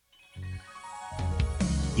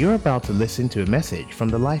You're about to listen to a message from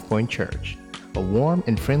the LifePoint Church, a warm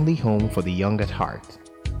and friendly home for the young at heart.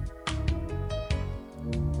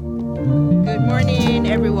 Good morning,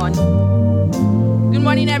 everyone. Good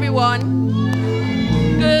morning, everyone.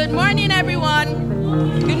 Good morning,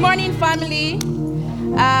 everyone. Good morning, family.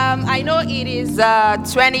 I know it is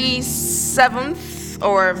 27th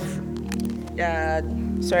or...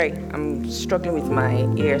 sorry, I'm struggling with my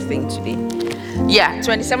ear thing today. Yeah,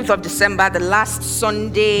 27th of December, the last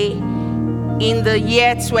Sunday in the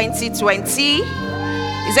year 2020.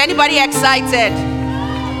 Is anybody excited?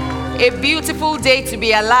 A beautiful day to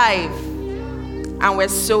be alive. And we're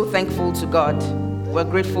so thankful to God. We're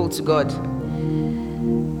grateful to God.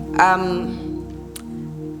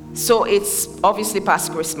 So it's obviously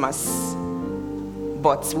past Christmas,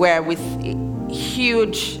 but we're with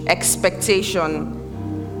huge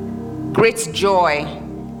expectation, great joy,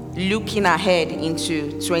 looking ahead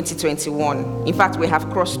into 2021. In fact, we have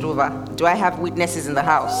crossed over. Do I have witnesses in the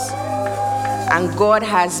house? And God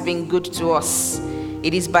has been good to us.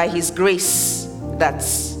 It is by His grace that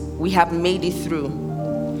we have made it through.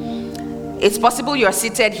 It's possible you're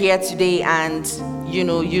seated here today and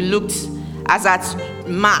you looked as at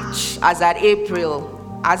March, as at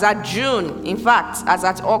April, as at June, in fact, as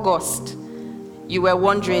at August. You were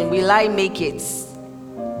wondering, will I make it?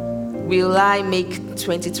 Will I make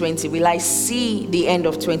 2020? Will I see the end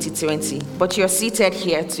of 2020? But you're seated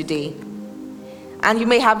here today. And you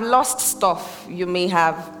may have lost stuff. You may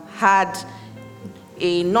have had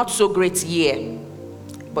a not so great year.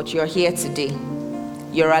 But you're here today.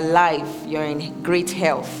 You're alive. You're in great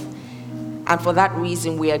health. And for that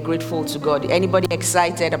reason, we are grateful to God. Anybody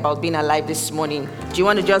excited about being alive this morning? Do you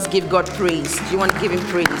want to just give God praise? Do you want to give Him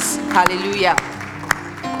praise? Hallelujah.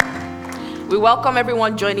 We welcome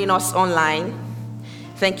everyone joining us online.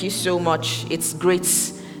 Thank you so much. It's great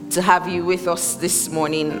to have you with us this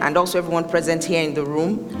morning, and also everyone present here in the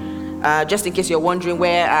room. Just in case you're wondering,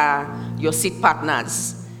 where are your seat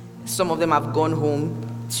partners? Some of them have gone home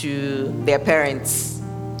to their parents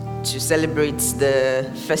to celebrate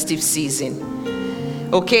the festive season.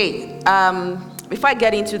 Okay, before I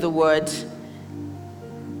get into the word,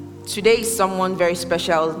 today is someone very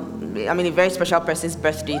special. A very special person's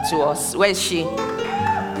birthday to us. Where is she?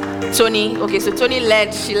 Tony. Okay, so Tony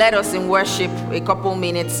led us in worship a couple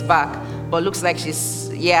minutes back, but looks like she's,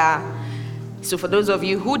 So for those of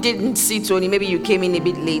you who didn't see Tony, maybe you came in a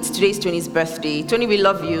bit late. Today is Tony's birthday. Tony, we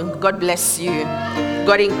love you. God bless you.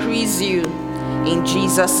 God increase you. In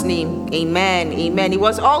Jesus' name, amen, amen. It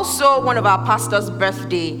was also one of our pastors'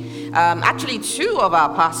 birthday. Actually, two of our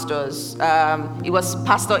pastors. It was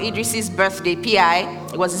Pastor Idris's birthday, PI.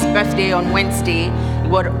 It was his birthday on Wednesday.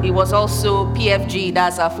 It was also PFG,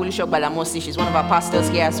 that's our Fulisho Balamosi. She's one of our pastors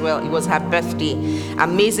here as well. It was her birthday.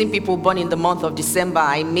 Amazing people born in the month of December.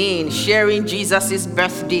 Sharing Jesus'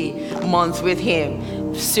 birthday month with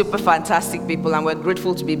him. Super fantastic people, and we're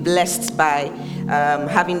grateful to be blessed by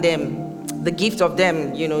having them. The gift of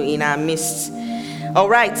them, in our midst. All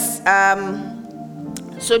right.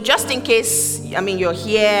 So just in case, you're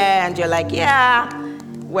here and you're like,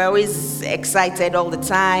 we're always excited all the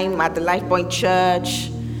time at the LifePoint Church.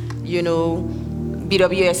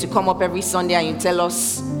 BWS, you come up every Sunday and you tell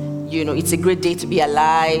us, it's a great day to be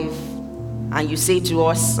alive. And you say to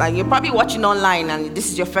us, and you're probably watching online and this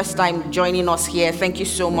is your first time joining us here. Thank you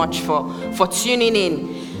so much for tuning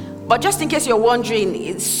in. But just in case you're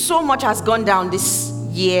wondering, so much has gone down this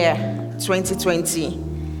year, 2020,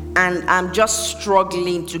 and I'm just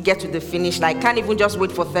struggling to get to the finish line. I can't even just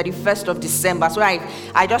wait for 31st of December. So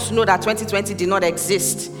I just know that 2020 did not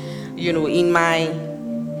exist, in my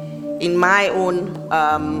own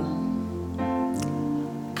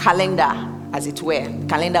calendar, as it were,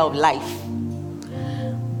 calendar of life.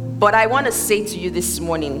 But I want to say to you this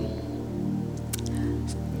morning,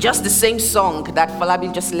 just the same song that Falabi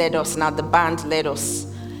just led us, now the band led us.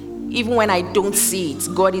 Even when I don't see it,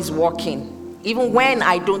 God is working. Even when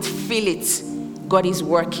I don't feel it, God is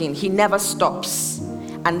working. He never stops.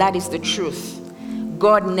 And that is the truth.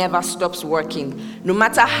 God never stops working. No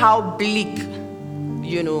matter how bleak,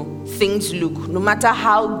 things look, no matter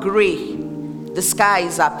how gray the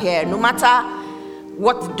skies appear, no matter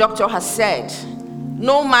what the doctor has said,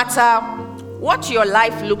 no matter what your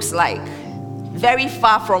life looks like, very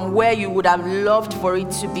far from where you would have loved for it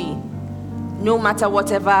to be, no matter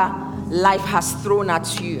whatever life has thrown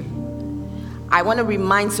at you, I want to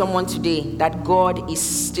remind someone today that God is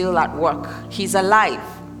still at work. He's alive.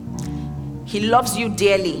 He loves you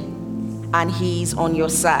dearly, and He's on your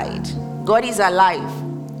side. God is alive.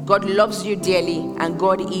 God loves you dearly, and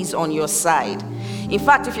God is on your side. In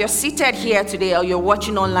fact, if you're seated here today or you're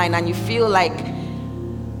watching online and you feel like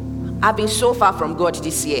I've been so far from God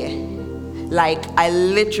this year. Like, I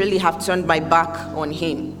literally have turned my back on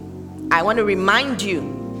him. I want to remind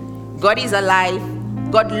you, God is alive,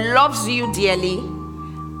 God loves you dearly,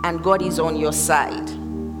 and God is on your side.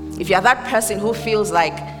 If you're that person who feels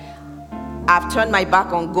like, I've turned my back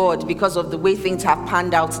on God because of the way things have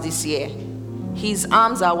panned out this year, his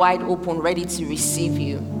arms are wide open, ready to receive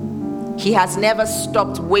you. He has never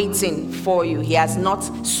stopped waiting for you. He has not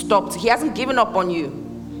stopped. He hasn't given up on you.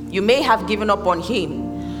 You may have given up on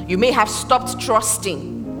him. You may have stopped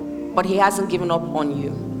trusting, but he hasn't given up on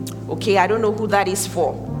you. Okay, I don't know who that is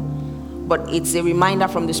for, but it's a reminder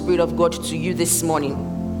from the Spirit of God to you this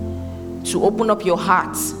morning to open up your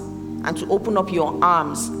heart and to open up your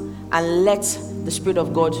arms and let the Spirit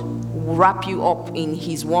of God wrap you up in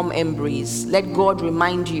his warm embrace. Let God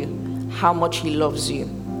remind you how much he loves you.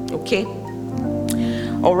 Okay?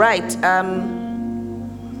 All right.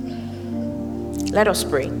 Let us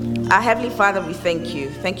pray. Our Heavenly Father, we thank you.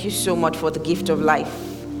 Thank you so much for the gift of life.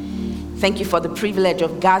 Thank you for the privilege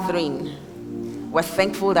of gathering. We're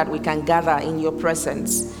thankful that we can gather in your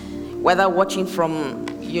presence, whether watching from,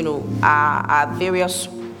 our various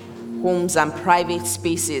homes and private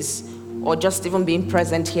spaces, or just even being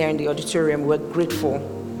present here in the auditorium. We're grateful.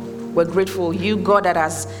 We're grateful. You, God, that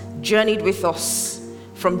has journeyed with us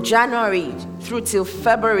from January through till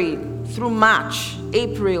February, through March,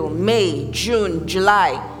 April, May, June,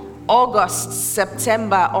 July, August,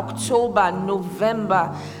 September, October,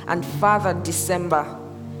 November, and Father, December.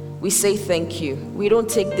 We say thank you. We don't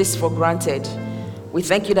take this for granted. We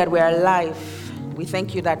thank you that we're alive. We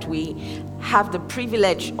thank you that we have the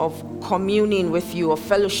privilege of communing with you, of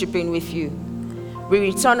fellowshipping with you. We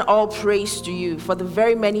return all praise to you for the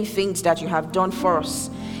very many things that you have done for us.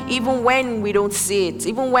 Even when we don't see it,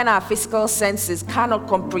 even when our physical senses cannot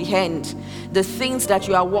comprehend the things that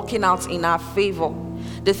you are working out in our favor,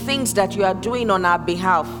 the things that you are doing on our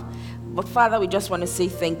behalf. But Father, we just want to say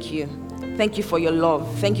thank you. Thank you for your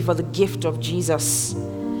love. Thank you for the gift of Jesus.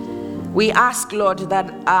 We ask, Lord,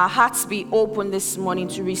 that our hearts be open this morning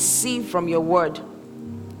to receive from your word.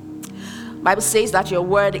 The Bible says that your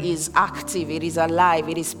word is active, it is alive,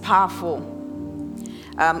 it is powerful.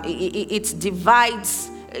 It divides,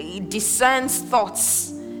 it discerns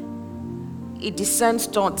thoughts. It discerns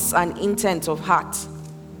thoughts and intent of heart.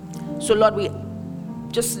 So Lord, we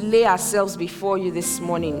just lay ourselves before you this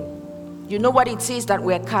morning. You know what it is that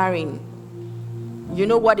we're carrying. You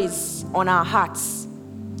know what is on our hearts.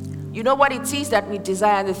 You know what it is that we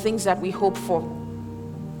desire, the things that we hope for.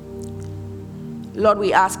 Lord,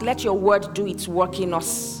 we ask, let your word do its work in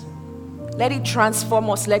us. Let it transform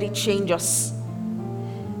us. Let it change us.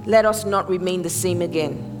 Let us not remain the same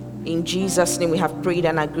again. In Jesus' name we have prayed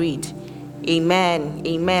and agreed. Amen.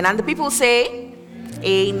 Amen. And the people say,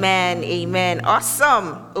 amen. Amen.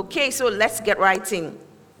 Awesome. Okay, so let's get right in.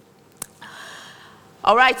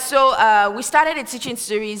 All right, so we started a teaching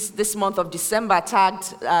series this month of December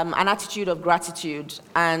tagged An Attitude of Gratitude.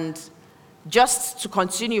 And just to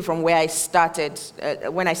continue from where I started,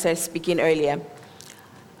 when I started speaking earlier,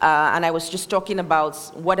 and I was just talking about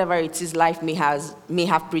whatever it is life may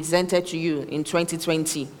have presented to you in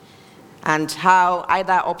 2020, and how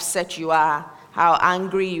either upset you are, how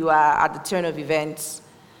angry you are at the turn of events,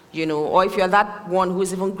 or if you're that one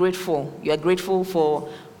who's even grateful, you're grateful for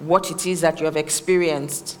what it is that you have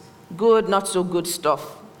experienced, good, not so good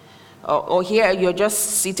stuff. Or here you're just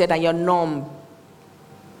seated and you're numb.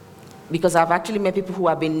 Because I've actually met people who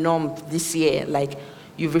have been numb this year. Like,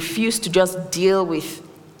 you refuse to just deal with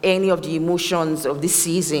any of the emotions of this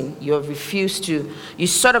season. You have refused to. You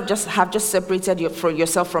sort of just have separated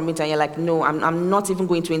yourself from it, and you're like, no, I'm not even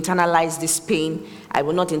going to internalize this pain. I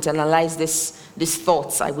will not internalize these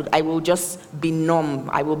thoughts. I will just be numb.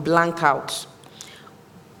 I will blank out.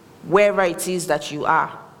 Wherever it is that you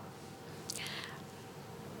are.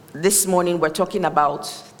 This morning we're talking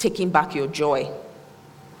about taking back your joy.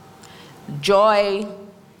 Joy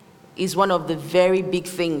is one of the very big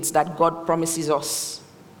things that God promises us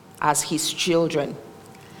as his children.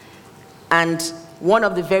 And one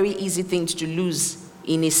of the very easy things to lose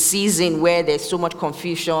in a season where there's so much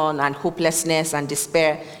confusion and hopelessness and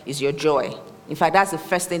despair is your joy. In fact, that's the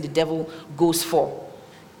first thing the devil goes for.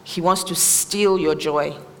 He wants to steal your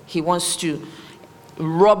joy. He wants to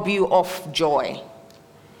rob you of joy.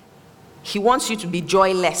 He wants you to be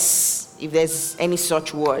joyless, if there's any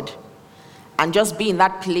such word, and just be in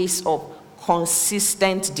that place of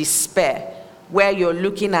consistent despair where you're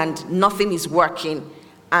looking and nothing is working.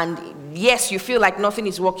 And yes, you feel like nothing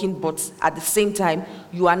is working, but at the same time,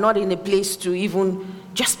 you are not in a place to even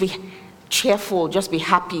just be cheerful, just be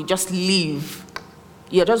happy, just live.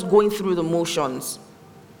 You're just going through the motions.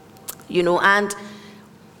 And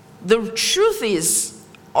the truth is,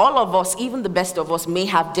 all of us, even the best of us, may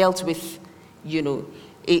have dealt with,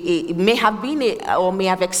 it may have been or may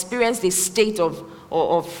have experienced a state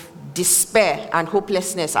of despair and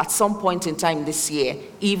hopelessness at some point in time this year,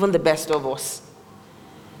 even the best of us.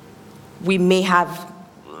 We may have,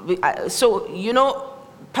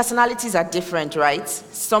 personalities are different, right?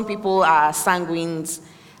 Some people are sanguines.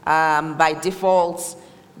 By default,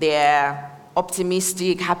 they're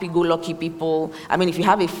optimistic, happy-go-lucky people. I mean, if you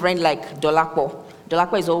have a friend like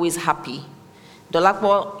Dolapo is always happy.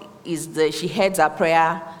 Dolapo she heads our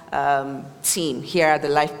prayer team here at the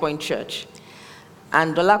Life Point Church.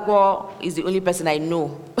 And Dolapo is the only person I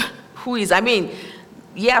know who is,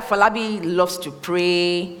 Falabi loves to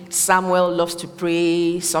pray, Samuel loves to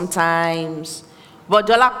pray sometimes, but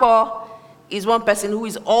Dolapo is one person who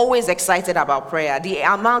is always excited about prayer. The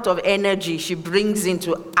amount of energy she brings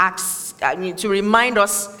into to remind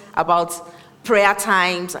us about prayer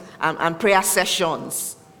times and prayer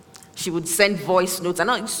sessions. She would send voice notes.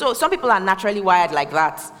 So some people are naturally wired like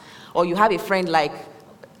that. Or you have a friend like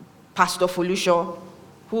Pastor Folusho,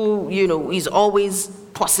 who, is always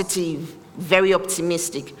positive, very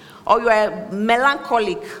optimistic. Or you are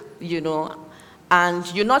melancholic,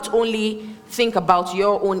 and you not only think about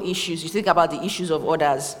your own issues, you think about the issues of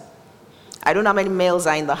others. I don't know how many males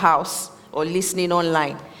are in the house or listening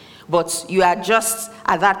online, but you are just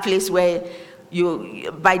at that place where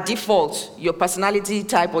by default, your personality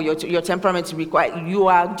type or your temperament you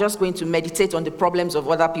are just going to meditate on the problems of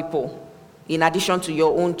other people in addition to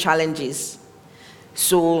your own challenges.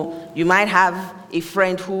 So you might have a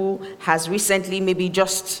friend who has recently maybe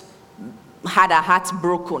just had her heart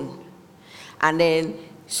broken, and then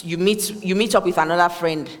you meet up with another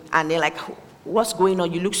friend, and they're like, what's going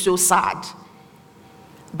on? You look so sad.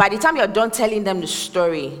 By the time you're done telling them the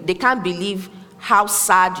story, they can't believe how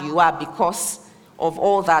sad you are because of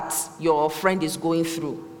all that your friend is going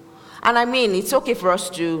through. And it's okay for us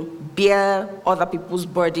to bear other people's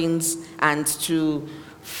burdens and to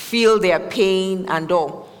feel their pain and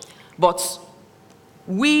all. But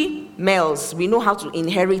we males, we know how to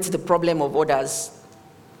inherit the problem of others.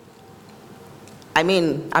 I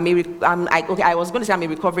was going to say I'm a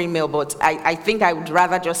recovering male, but I think I would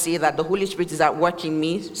rather just say that the Holy Spirit is at work in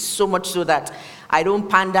me, so much so that I don't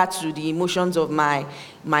pander to the emotions of my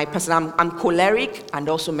person. I'm choleric and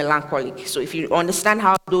also melancholic. So if you understand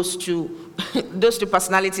how those two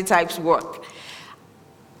personality types work,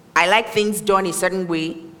 I like things done a certain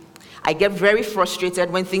way. I get very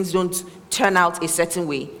frustrated when things don't turn out a certain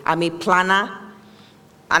way. I'm a planner,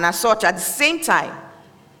 and as such, at the same time,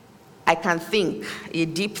 I can think, a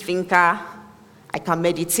deep thinker. I can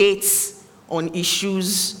meditate on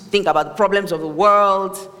issues, think about the problems of the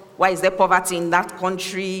world. Why is there poverty in that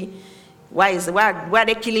country? Why are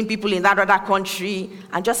they killing people in that other country?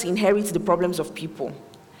 And just inherit the problems of people.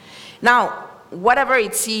 Now, whatever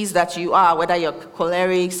it is that you are, whether you're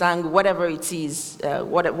choleric, sanguine, whatever it is,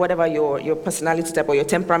 whatever your personality type or your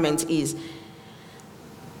temperament is,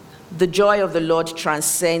 the joy of the Lord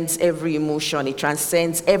transcends every emotion. It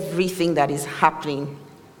transcends everything that is happening.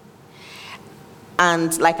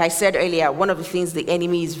 And like I said earlier, one of the things the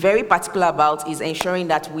enemy is very particular about is ensuring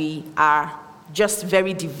that we are just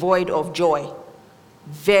very devoid of joy.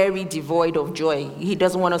 Very devoid of joy. He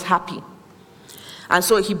doesn't want us happy. And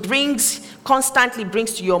so he constantly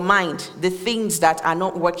brings to your mind the things that are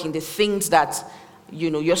not working, the things that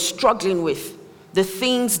you're struggling with, the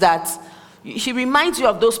things that he reminds you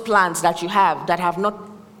of those plans that you have that have not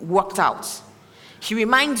worked out. He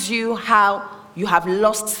reminds you how you have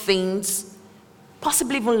lost things,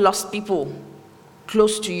 possibly even lost people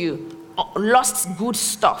close to you, lost good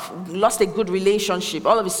stuff, lost a good relationship.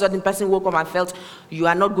 All of a sudden, the person woke up and felt you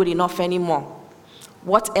are not good enough anymore.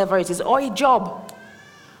 Whatever it is, or a job.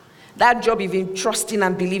 That job you've been trusting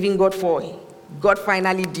and believing God for, God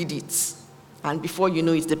finally did it. And before you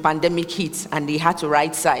know it, the pandemic hit and they had to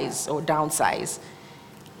right size or downsize.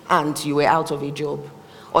 And you were out of a job.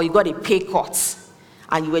 Or you got a pay cut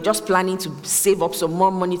and you were just planning to save up some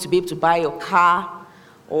more money to be able to buy your car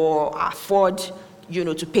or afford,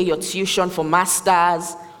 to pay your tuition for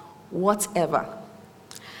masters, whatever.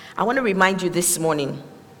 I want to remind you this morning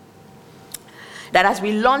that as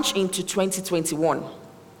we launch into 2021,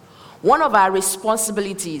 one of our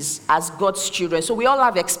responsibilities as God's children, so we all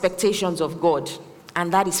have expectations of God,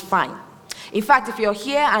 and that is fine. In fact, if you're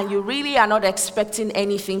here and you really are not expecting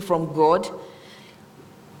anything from God,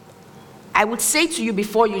 I would say to you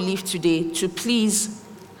before you leave today to please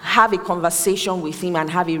have a conversation with him and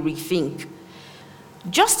have a rethink.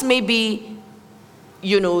 Just maybe,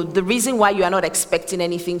 the reason why you are not expecting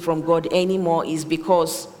anything from God anymore is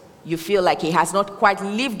because you feel like he has not quite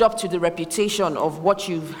lived up to the reputation of what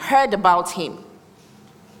you've heard about him.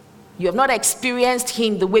 You have not experienced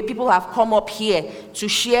him the way people have come up here to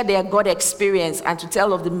share their God experience and to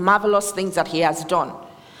tell of the marvelous things that he has done.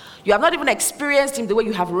 You have not even experienced him the way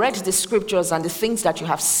you have read the scriptures and the things that you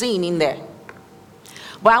have seen in there.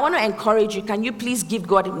 But I want to encourage you, can you please give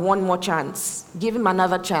God one more chance? Give him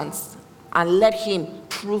another chance and let him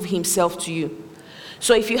prove himself to you.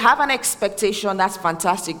 So if you have an expectation, that's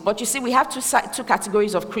fantastic. But you see, we have two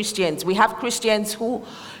categories of Christians. We have Christians who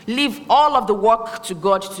leave all of the work to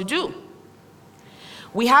God to do.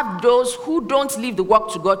 We have those who don't leave the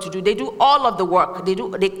work to God to do. They do all of the work.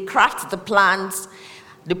 They craft the plans.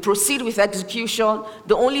 They proceed with execution.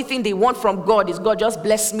 The only thing they want from God is, God, just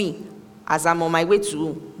bless me as I'm on my way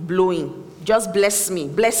to blowing. Just bless me,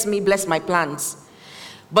 bless my plans.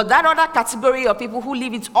 But that other category of people who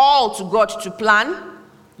leave it all to God to plan,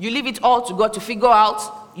 you leave it all to God to figure out,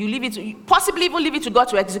 you possibly even leave it to God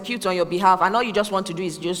to execute on your behalf, and all you just want to do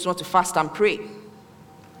is you just want to fast and pray.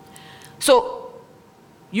 So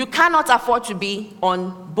you cannot afford to be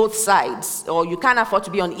on both sides, or you can't afford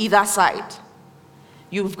to be on either side.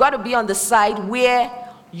 You've got to be on the side where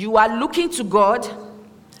you are looking to God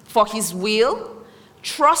for his will,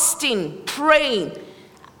 trusting, praying,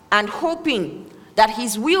 and hoping that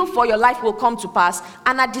his will for your life will come to pass,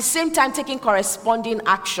 and at the same time taking corresponding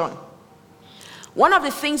action. One of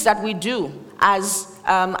the things that we do as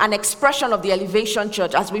an expression of the Elevation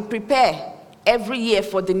Church as we prepare every year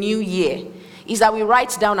for the new year is that we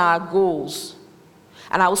write down our goals.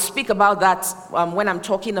 And I will speak about that when I'm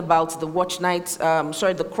talking about the watch night,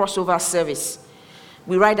 the crossover service.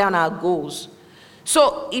 We write down our goals.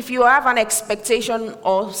 So if you have an expectation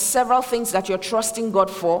or several things that you're trusting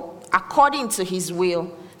God for, according to his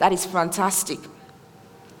will, that is fantastic.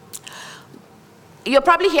 You're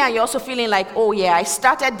probably here and you're also feeling like, oh yeah, I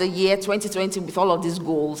started the year 2020 with all of these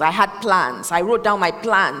goals. I had plans. I wrote down my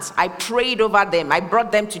plans. I prayed over them. I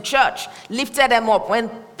brought them to church, lifted them up when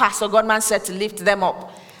Pastor Godman said to lift them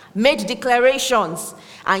up, made declarations,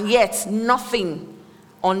 and yet nothing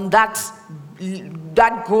on that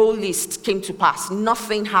goal list came to pass.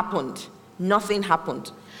 Nothing happened. Nothing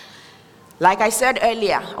happened. Like I said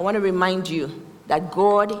earlier, I want to remind you that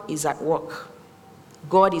God is at work.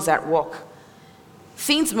 God is at work.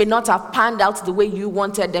 Things may not have panned out the way you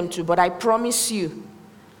wanted them to, but I promise you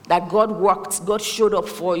that God worked, God showed up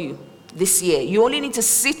for you this year. You only need to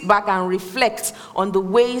sit back and reflect on the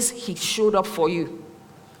ways he showed up for you.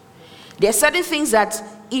 There are certain things that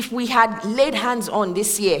if we had laid hands on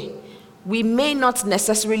this year, we may not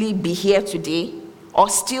necessarily be here today or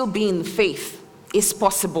still be in faith. It's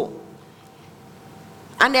possible.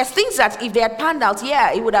 And there's things that if they had panned out,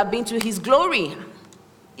 yeah, it would have been to his glory.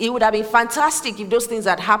 It would have been fantastic if those things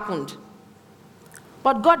had happened.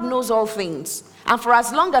 But God knows all things. And for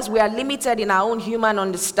as long as we are limited in our own human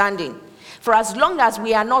understanding, for as long as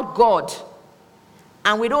we are not God,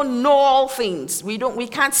 and we don't know all things, we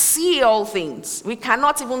can't see all things, we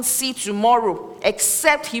cannot even see tomorrow,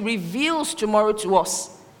 except he reveals tomorrow to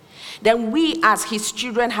us, then we as his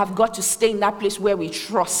children have got to stay in that place where we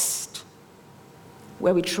trust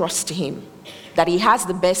him, that he has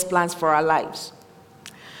the best plans for our lives.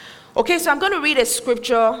 Okay, so I'm going to read a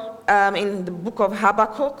scripture in the book of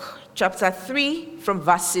Habakkuk, chapter 3, from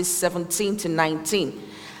verses 17 to 19.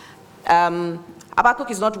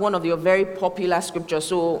 Habakkuk is not one of your very popular scriptures,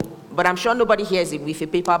 but I'm sure nobody here is with a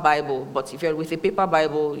paper Bible. But if you're with a paper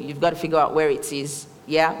Bible, you've got to figure out where it is.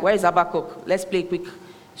 Yeah? Where is Habakkuk? Let's play a quick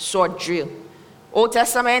sword drill. Old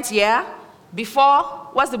Testament, yeah? Before,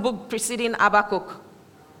 what's the book preceding Habakkuk?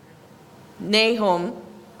 Nahum.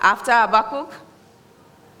 After Habakkuk?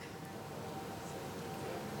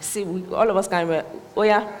 See, all of us can remember. Oh,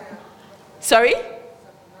 yeah? Sorry?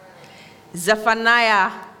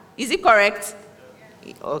 Zephaniah. Is it correct?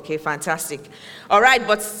 Okay, fantastic. All right,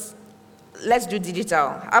 but let's do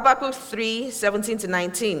digital. Habakkuk 3, 17 to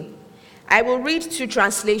 19. I will read two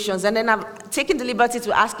translations, and then I've taken the liberty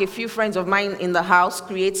to ask a few friends of mine in the house,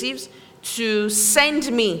 creatives, to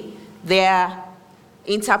send me their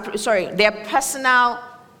personal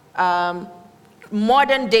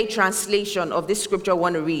modern day translation of this scripture I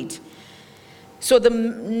want to read. So the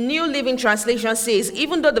New Living Translation says,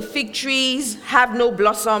 even though the fig trees have no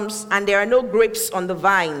blossoms and there are no grapes on the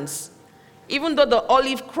vines, even though the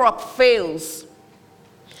olive crop fails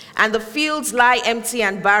and the fields lie empty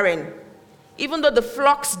and barren, even though the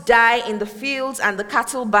flocks die in the fields and the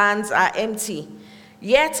cattle barns are empty,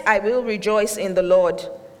 yet I will rejoice in the Lord.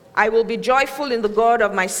 I will be joyful in the God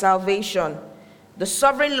of my salvation. The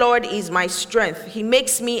sovereign Lord is my strength. He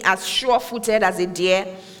makes me as sure-footed as a deer,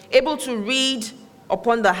 able to read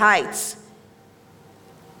upon the heights.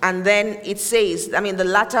 And then it says, the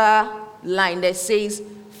latter line that says,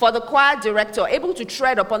 for the choir director, able to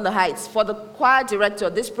tread upon the heights, for the choir director,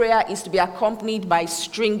 this prayer is to be accompanied by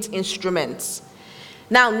stringed instruments.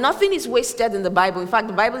 Now, nothing is wasted in the Bible. In fact,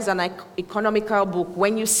 the Bible is an economical book.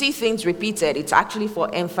 When you see things repeated, it's actually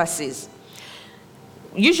for emphasis.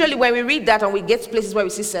 Usually when we read that and we get places where we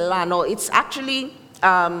see Selah, no, it's actually,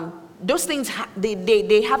 those things,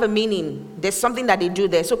 they have a meaning. There's something that they do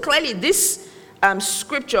there. So clearly this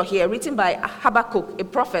scripture here, written by Habakkuk, a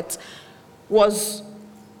prophet, was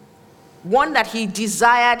one that he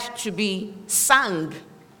desired to be sung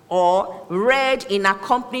or read in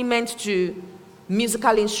accompaniment to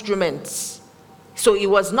musical instruments. So it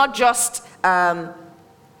was not just a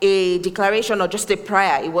declaration or just a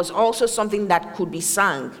prayer. It was also something that could be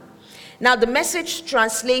sung. Now, the Message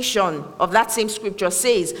translation of that same scripture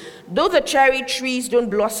says, though the cherry trees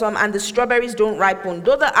don't blossom and the strawberries don't ripen,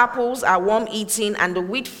 though the apples are worm-eaten and the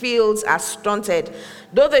wheat fields are stunted,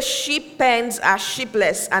 though the sheep pens are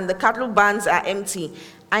sheepless and the cattle barns are empty,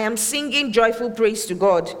 I am singing joyful praise to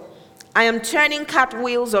God. I am turning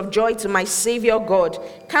cartwheels of joy to my Savior God,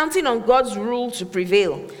 counting on God's rule to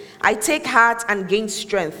prevail. I take heart and gain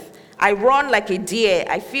strength. I run like a deer.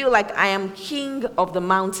 I feel like I am king of the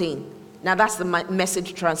mountain. Now that's the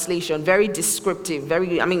Message translation, very descriptive,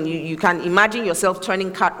 you can imagine yourself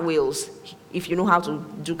turning cartwheels, if you know how to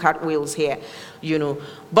do cartwheels here,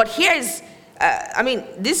 But here's,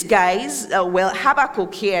 this guy's,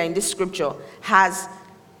 Habakkuk here in this scripture has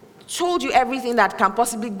told you everything that can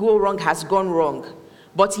possibly go wrong has gone wrong.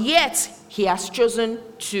 But yet, he has chosen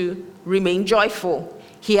to remain joyful.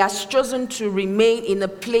 He has chosen to remain in a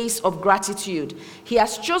place of gratitude. He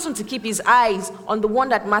has chosen to keep his eyes on the one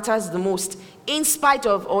that matters the most, in spite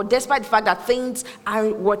of or despite the fact that things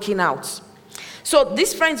aren't working out. So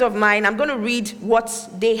these friends of mine, I'm going to read what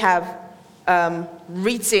they have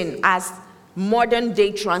written as modern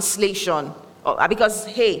day translation. Because,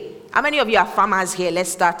 hey, how many of you are farmers here?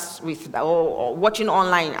 Let's start with, or watching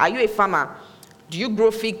online. Are you a farmer? Do you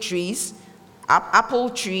grow fig trees,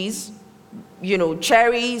 apple trees,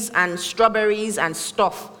 cherries and strawberries and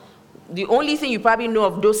stuff? The only thing you probably know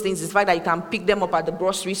of those things is the fact that you can pick them up at the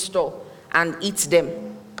grocery store and eat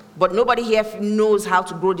them. But nobody here knows how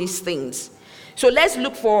to grow these things. So let's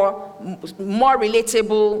look for more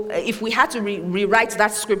relatable, if we had to rewrite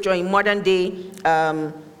that scripture in modern day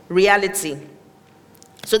reality.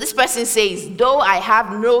 So this person says, though I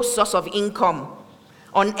have no source of income,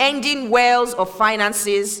 unending wells of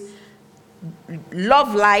finances,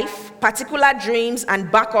 love life, particular dreams,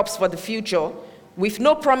 and backups for the future, with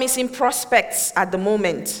no promising prospects at the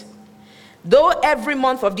moment. Though every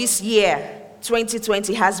month of this year,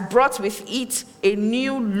 2020, has brought with it a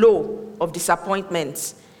new low of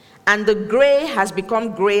disappointments, and the gray has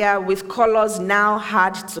become grayer with colors now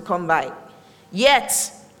hard to come by.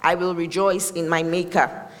 Yet, I will rejoice in my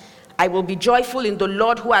Maker. I will be joyful in the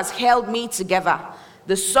Lord who has held me together.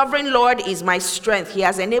 The sovereign Lord is my strength. He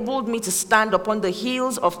has enabled me to stand upon the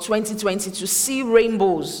hills of 2020 to see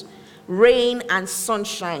rainbows, rain and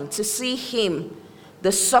sunshine, to see him,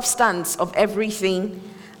 the substance of everything,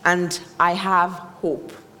 and I have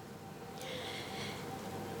hope.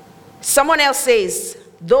 Someone else says,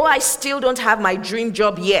 though I still don't have my dream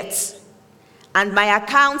job yet, and my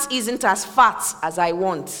account isn't as fat as I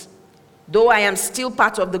want, though I am still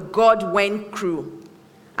part of the God went crew,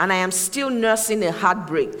 and I am still nursing a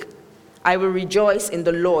heartbreak, I will rejoice in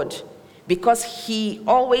the Lord, because he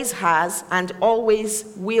always has and always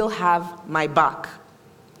will have my back.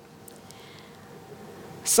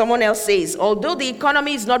 Someone else says, although the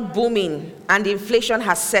economy is not booming and inflation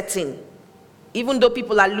has set in, even though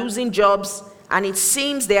people are losing jobs and it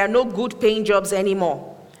seems there are no good paying jobs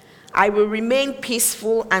anymore, I will remain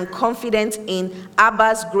peaceful and confident in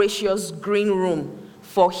Abba's gracious green room,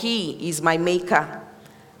 for he is my Maker.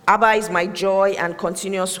 Abba is my joy and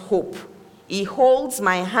continuous hope. He holds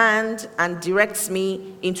my hand and directs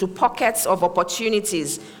me into pockets of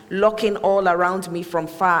opportunities, looking all around me from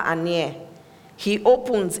far and near. He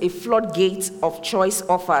opens a floodgate of choice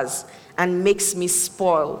offers and makes me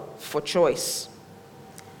spoil for choice.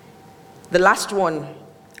 The last one.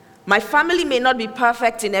 My family may not be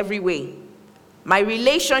perfect in every way. My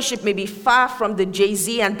relationship may be far from the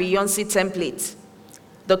Jay-Z and Beyonce template.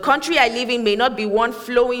 The country I live in may not be one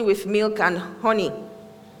flowing with milk and honey.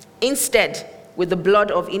 Instead, with the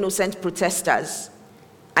blood of innocent protesters.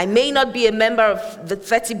 I may not be a member of the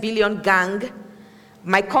 30 billion gang.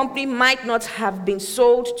 My company might not have been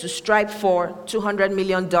sold to Stripe for $200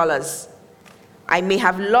 million. I may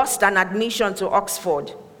have lost an admission to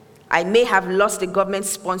Oxford. I may have lost a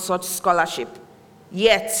government-sponsored scholarship.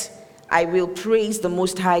 Yet I will praise the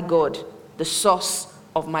Most High God, the source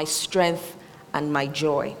of my strength and my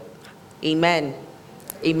joy. Amen.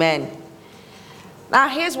 Amen. Now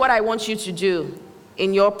here's what I want you to do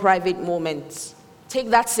in your private moments. Take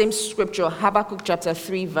that same scripture, Habakkuk chapter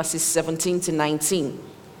 3, verses 17 to 19,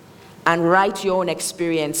 and write your own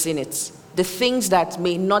experience in it. The things that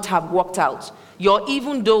may not have worked out. Your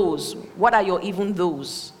even those. What are your even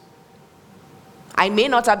those? I may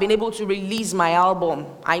not have been able to release my album.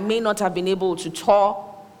 I may not have been able to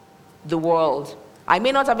tour the world. I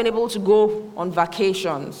may not have been able to go on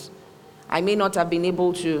vacations. I may not have been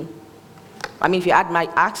able to, if you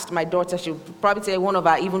asked my daughter, she would probably say one of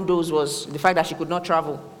her even those was the fact that she could not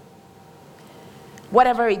travel.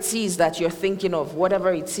 Whatever it is that you're thinking of,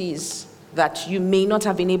 whatever it is that you may not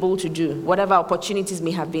have been able to do, whatever opportunities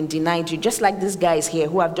may have been denied you, just like these guys here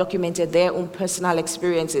who have documented their own personal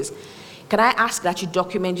experiences. Can I ask that you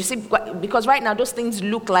document? You see, because right now those things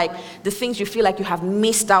look like the things you feel like you have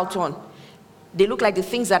missed out on. They look like the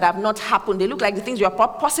things that have not happened. They look like the things you are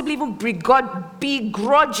possibly even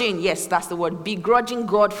begrudging. Yes, that's the word, begrudging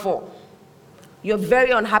God for. You're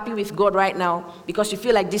very unhappy with God right now because you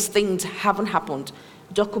feel like these things haven't happened.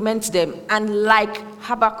 Document them, and like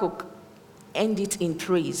Habakkuk, end it in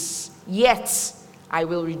praise. Yet I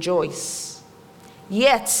will rejoice.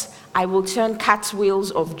 Yet I will turn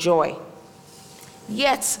cartwheels of joy.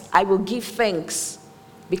 Yet I will give thanks,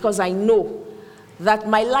 because I know that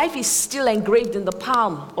my life is still engraved in the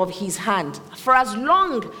palm of his hand. For as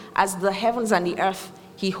long as the heavens and the earth,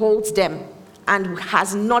 he holds them, and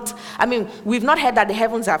has not, we've not heard that the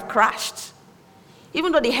heavens have crashed.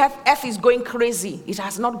 Even though the earth is going crazy, it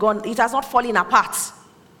has not fallen apart.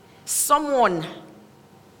 Someone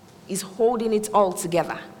is holding it all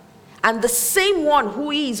together. And the same one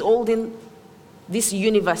who is holding this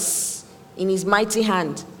universe in his mighty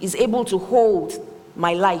hand is able to hold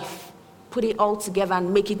my life, put it all together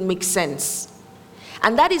and make it make sense.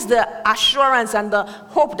 And that is the assurance and the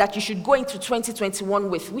hope that you should go into 2021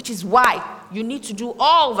 with, which is why you need to do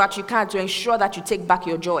all that you can to ensure that you take back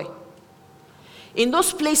your joy. In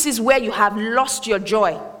those places where you have lost your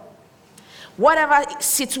joy, whatever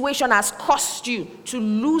situation has caused you to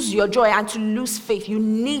lose your joy and to lose faith, you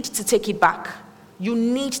need to take it back. You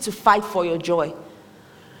need to fight for your joy.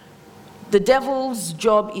 The devil's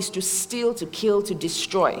job is to steal, to kill, to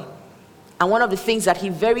destroy. And one of the things that he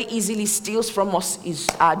very easily steals from us is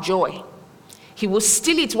our joy. He will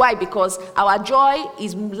steal it. Why? Because our joy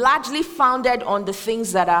is largely founded on the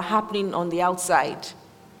things that are happening on the outside.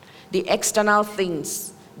 The external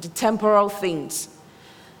things, the temporal things.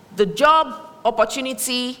 The job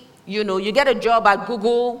opportunity, you get a job at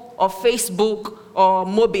Google or Facebook or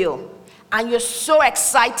Mobile, and you're so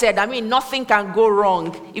excited. Nothing can go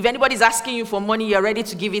wrong. If anybody's asking you for money, you're ready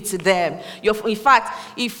to give it to them. In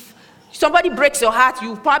fact, if somebody breaks your heart,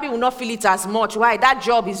 you probably will not feel it as much. Why? That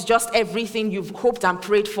job is just everything you've hoped and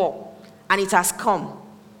prayed for, and it has come.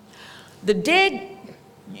 The day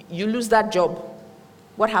you lose that job,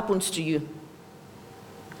 what happens to you?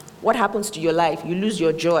 What happens to your life? You lose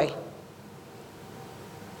your joy.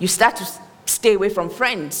 You start to stay away from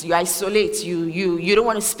friends. You isolate. You don't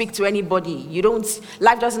want to speak to anybody.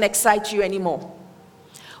 Life doesn't excite you anymore.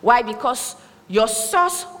 Why? Because your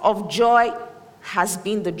source of joy has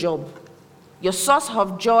been the job. Your source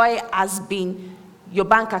of joy has been your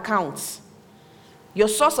bank account. Your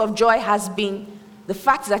source of joy has been the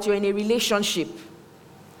fact that you're in a relationship.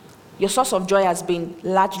 Your source of joy has been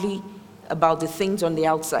largely about the things on the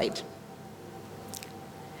outside.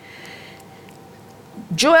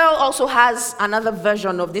 Joel also has another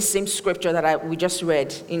version of this same scripture that we just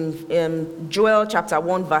read in Joel chapter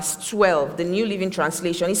 1 verse 12, the New Living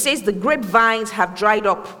Translation. It says, "The grapevines have dried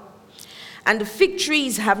up, and the fig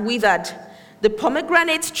trees have withered. The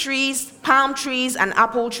pomegranate trees, palm trees, and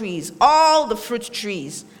apple trees, all the fruit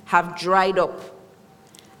trees have dried up,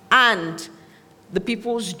 and the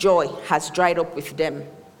people's joy has dried up with them."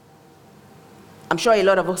 I'm sure a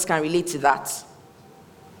lot of us can relate to that.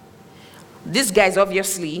 These guys,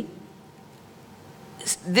 obviously,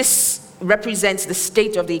 this represents the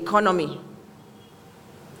state of the economy,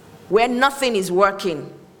 where nothing is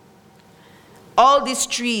working. All these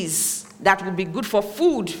trees that would be good for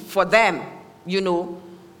food for them,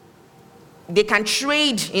 they can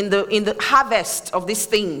trade in the harvest of these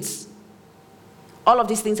things. All of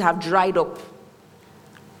these things have dried up.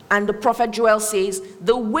 And the prophet Joel says,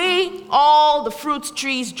 the way all the fruit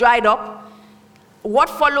trees dried up, what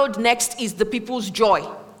followed next is the people's joy.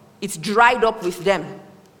 It's dried up with them.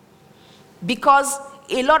 Because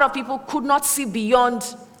a lot of people could not see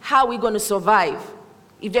beyond how we're going to survive.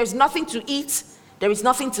 If there's nothing to eat, there is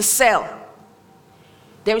nothing to sell.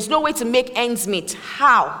 There is no way to make ends meet.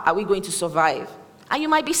 How are we going to survive? And you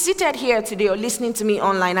might be seated here today or listening to me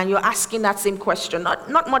online and you're asking that same question.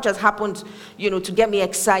 Not much has happened, to get me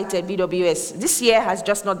excited, BWS. This year has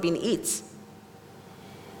just not been it.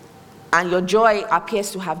 And your joy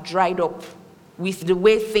appears to have dried up with the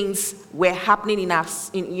way things were happening in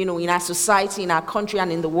our society, in our country,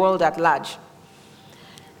 and in the world at large.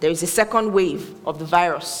 There is a second wave of the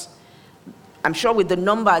virus. I'm sure with the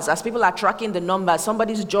numbers, as people are tracking the numbers,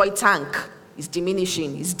 somebody's joy tank is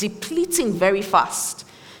diminishing, is depleting very fast.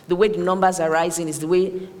 The way the numbers are rising is the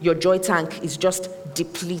way your joy tank is just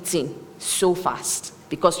depleting so fast.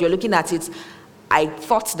 Because you're looking at it, I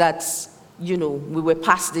thought that, we were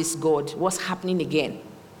past this, God. What's happening again?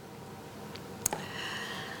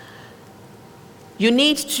 You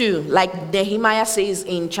need to, like Nehemiah says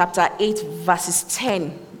in chapter 8, verses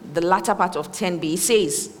 10, the latter part of 10b, he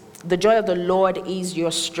says, the joy of the Lord is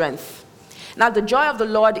your strength. Now, the joy of the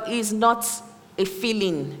Lord is not a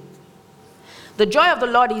feeling. The joy of the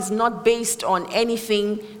Lord is not based on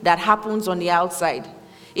anything that happens on the outside.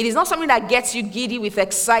 It is not something that gets you giddy with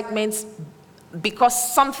excitement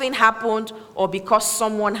because something happened or because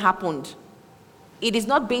someone happened. It is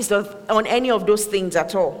not based on any of those things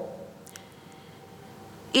at all.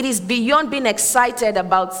 It is beyond being excited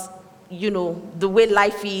about, the way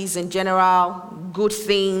life is in general, good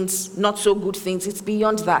things, not so good things. It's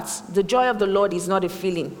beyond that. The joy of the Lord is not a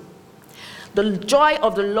feeling. The joy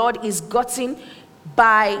of the Lord is gotten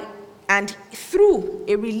by and through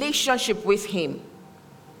a relationship with Him.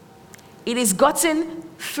 It is gotten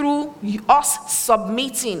through us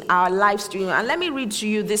submitting our lives to Him. And let me read to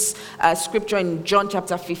you this scripture in John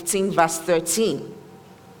chapter 15, verse 13.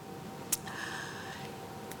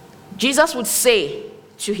 Jesus would say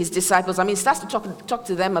to his disciples, he starts to talk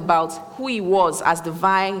to them about who he was as the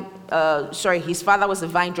vine, his father was the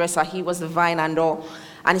vine dresser, he was the vine and all.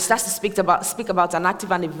 And he starts to speak about an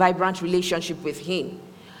active and a vibrant relationship with him.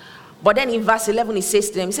 But then in verse 11, he says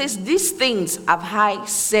to them, he says, these things have I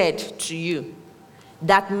said to you,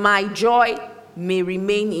 that my joy may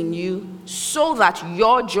remain in you, so that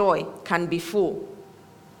your joy can be full.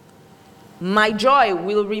 My joy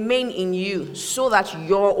will remain in you, so that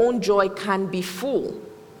your own joy can be full.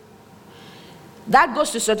 That goes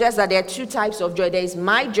to suggest that there are two types of joy. There is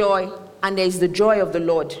my joy, and there is the joy of the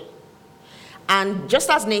Lord. And just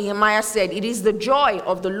as Nehemiah said, it is the joy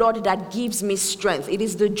of the Lord that gives me strength. It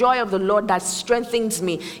is the joy of the Lord that strengthens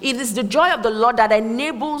me. It is the joy of the Lord that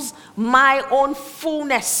enables my own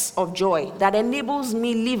fullness of joy, that enables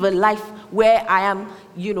me live a life where I am,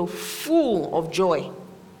 full of joy.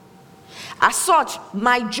 As such,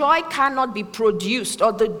 my joy cannot be produced,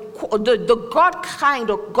 or the God kind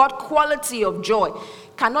or God quality of joy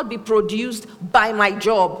cannot be produced by my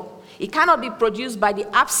job. It cannot be produced by the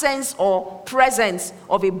absence or presence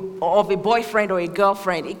of a boyfriend or a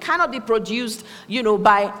girlfriend. It cannot be produced,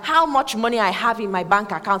 by how much money I have in my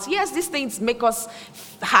bank account. Yes, these things make us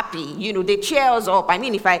happy. They cheer us up.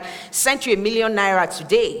 If I sent you 1 million naira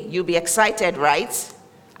today, you'll be excited, right?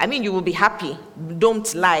 You will be happy.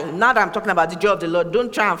 Don't lie. Now that I'm talking about the joy of the Lord,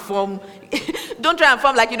 don't try and form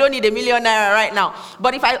like you don't need 1 million naira right now.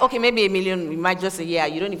 But if maybe 1 million, you might just say, yeah,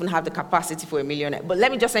 you don't even have the capacity for 1 million. But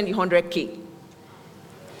let me just send you 100K.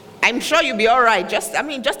 I'm sure you'll be all right. Just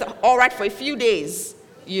all right for a few days,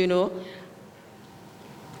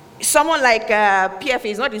 Someone like PFA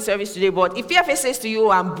is not in service today, but if PFA says to you,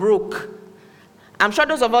 I'm broke, I'm sure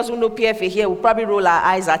those of us who know PFA here will probably roll our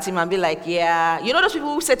eyes at him and be like, yeah. Those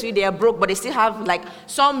people who say to you they are broke, but they still have,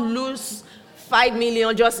 some lose 5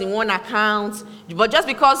 million just in one account. But just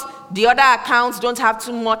because the other accounts don't have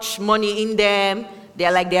too much money in them,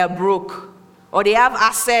 they're like they are broke. Or they have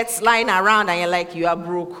assets lying around and you're like, you are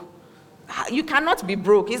broke. You cannot be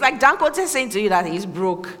broke. It's like Dangote saying to you that he's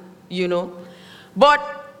broke, But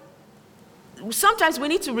sometimes we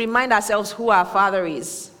need to remind ourselves who our Father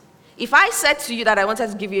is. If I said to you that I wanted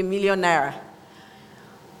to give you 1 million naira,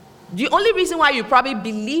 the only reason why you probably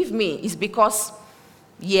believe me is because,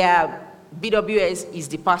 BWS is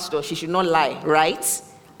the pastor. She should not lie, right?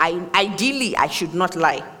 Ideally, I should not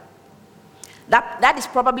lie. That is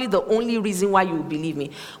probably the only reason why you believe me.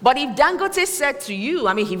 But if Dangote said to you,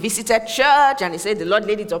 he visited church and he said the Lord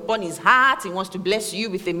laid it upon his heart, he wants to bless you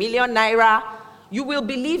with 1 million naira, you will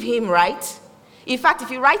believe him, right? In fact, if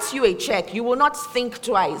he writes you a check, you will not think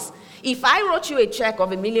twice. If I wrote you a check of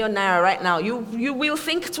 1 million naira right now, you will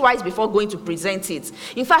think twice before going to present it.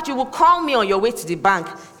 In fact, you will call me on your way to the bank.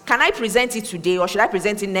 Can I present it today or should I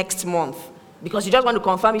present it next month? Because you just want to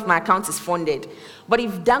confirm if my account is funded. But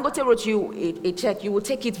if Dangote wrote you a check, you will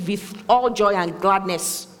take it with all joy and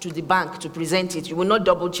gladness to the bank to present it. You will not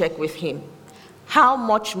double check with him. how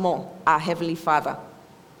much more our Heavenly Father?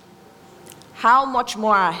 How much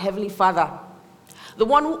more our Heavenly Father, the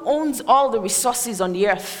one who owns all the resources on the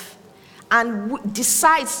earth and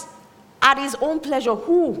decides at his own pleasure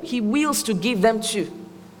who he wills to give them to.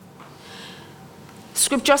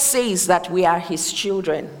 Scripture says that we are his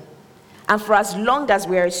children. And for as long as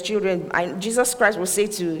we are his children, Jesus Christ will say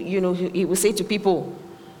to, he will say to people,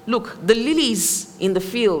 look, the lilies in the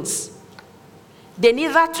fields, they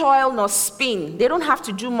neither toil nor spin. They don't have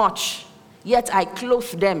to do much. Yet I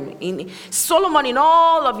clothe them. Solomon, in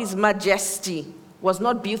all of his majesty, was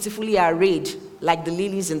not beautifully arrayed like the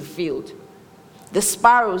lilies in the field. The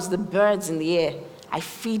sparrows, the birds in the air, I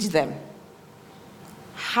feed them.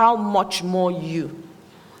 How much more you?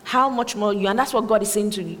 How much more you? And that's what God is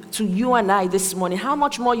saying to you and I this morning. How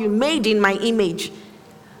much more you, made in my image,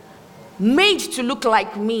 made to look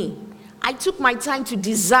like me. I took my time to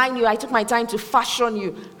design you. I took my time to fashion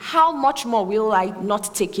you. How much more will I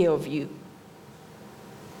not take care of you?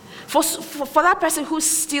 For that person who's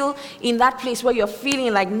still in that place where you're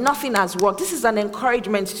feeling like nothing has worked, this is an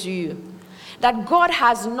encouragement to you. That God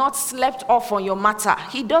has not slept off on your matter.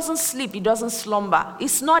 He doesn't sleep. He doesn't slumber.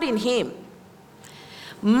 It's not in him.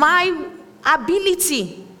 My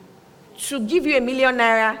ability to give you 1 million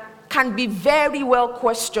naira can be very well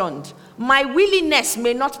questioned. My willingness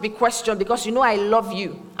may not be questioned because I love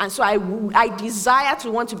you. And so I desire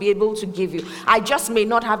to want to be able to give you. I just may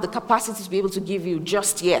not have the capacity to be able to give you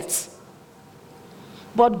just yet.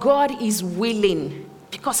 But God is willing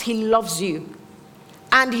because he loves you.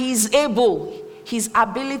 And he is able. His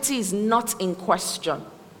ability is not in question.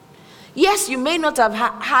 Yes, you may not have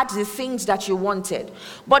had the things that you wanted.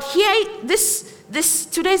 But here,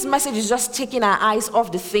 today's message is just taking our eyes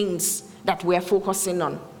off the things that we're focusing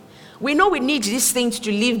on. We know we need these things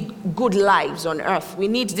to live good lives on earth. We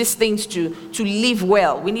need these things to live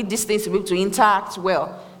well. We need these things to be able to interact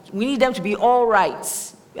well. We need them to be all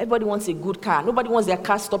right. Everybody wants a good car. Nobody wants their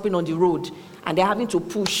car stopping on the road and they're having to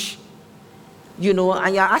push. And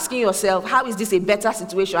you're asking yourself, how is this a better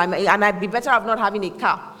situation? I might be better off not having a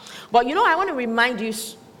car. But I want to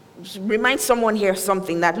remind someone here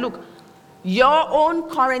something that, look, your own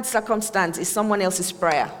current circumstance is someone else's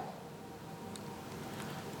prayer.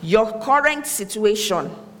 Your current situation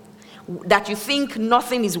that you think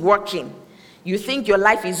nothing is working, you think your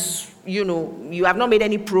life is, you have not made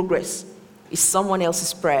any progress, is someone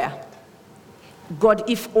else's prayer. God,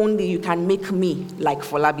 if only you can make me like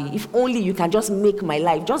Folabi. If only you can just make my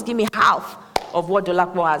life. Just give me half of what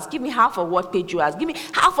Dolapo has. Give me half of what Peju has. Give me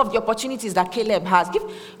half of the opportunities that Caleb has.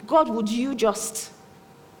 God, would you just...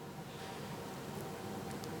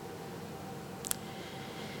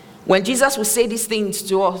 When Jesus will say these things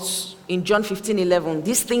to us in John 15:11,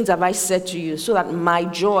 these things have I said to you so that my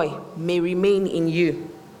joy may remain in you.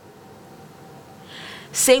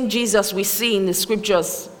 Same Jesus we see in the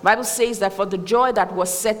scriptures. The Bible says that for the joy that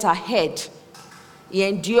was set ahead, he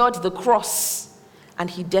endured the cross and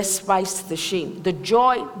he despised the shame. The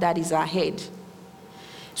joy that is ahead.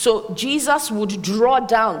 So Jesus would draw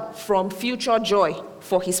down from future joy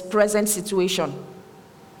for his present situation.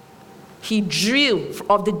 He drew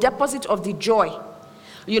of the deposit of the joy.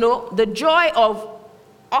 The joy of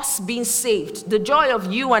us being saved, the joy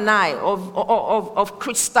of you and I, of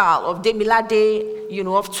Crystal, of Demilade,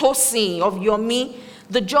 of Tosin, of Yomi,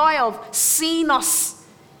 the joy of seeing us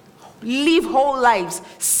live whole lives,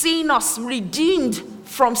 seeing us redeemed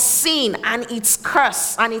from sin and its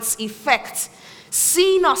curse and its effect,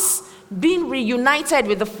 seeing us being reunited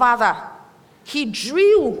with the Father. He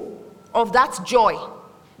drew of that joy,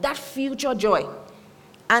 that future joy,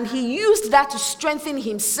 and he used that to strengthen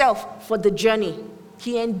himself for the journey.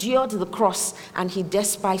 He endured the cross and he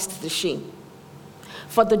despised the shame.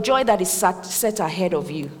 For the joy that is set ahead of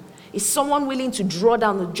you is someone willing to draw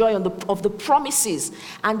down the joy of the promises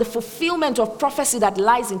and the fulfillment of prophecy that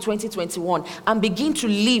lies in 2021 and begin to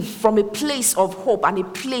live from a place of hope and a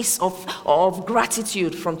place of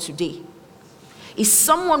gratitude from today. Is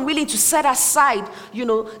someone willing to set aside,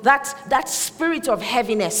 that spirit of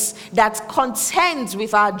heaviness that contends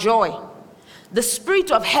with our joy. The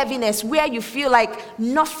spirit of heaviness where you feel like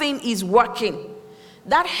nothing is working.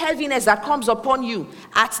 That heaviness that comes upon you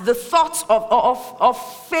at the thought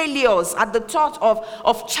of failures, at the thought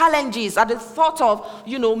of challenges, at the thought of,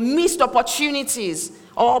 missed opportunities,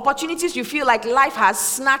 or opportunities you feel like life has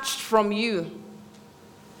snatched from you.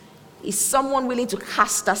 Is someone willing to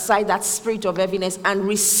cast aside that spirit of heaviness and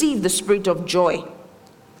receive the spirit of joy?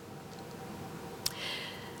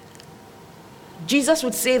 Jesus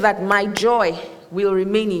would say that my joy will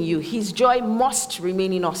remain in you. His joy must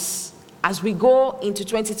remain in us as we go into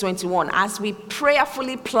 2021, as we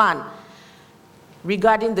prayerfully plan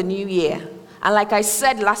regarding the new year. And like I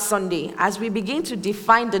said last Sunday, as we begin to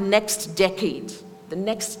define the next decade, the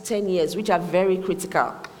next 10 years, which are very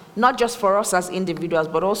critical, not just for us as individuals,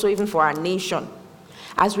 but also even for our nation,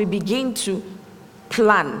 as we begin to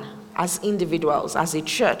plan as individuals, as a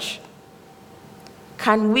church,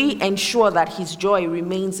 can we ensure that his joy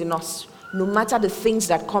remains in us, no matter the things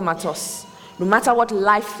that come at us, no matter what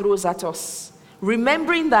life throws at us,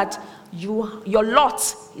 remembering that your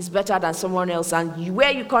lot is better than someone else, and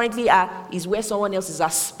where you currently are is where someone else is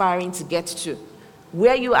aspiring to get to.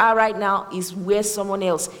 Where you are right now is where someone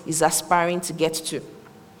else is aspiring to get to.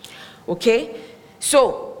 Okay?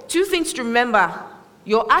 So, 2 things to remember.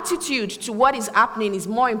 Your attitude to what is happening is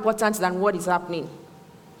more important than what is happening.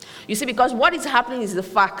 You see, because what is happening is the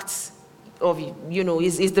fact of,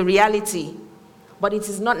 is the reality, but it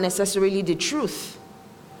is not necessarily the truth.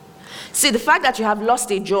 See, the fact that you have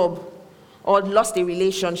lost a job, or lost a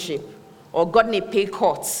relationship, or gotten a pay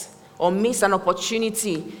cut, or missed an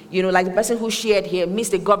opportunity, like the person who shared here,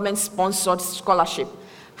 missed a government-sponsored scholarship,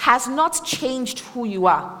 has not changed who you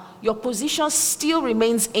are. Your position still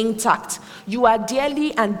remains intact. You are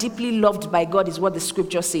dearly and deeply loved by God, is what the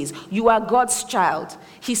scripture says. You are God's child.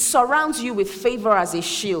 He surrounds you with favor as a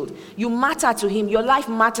shield. You matter to him. Your life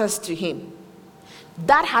matters to him.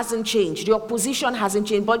 That hasn't changed. Your position hasn't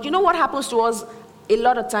changed. But you know what happens to us a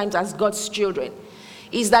lot of times as God's children?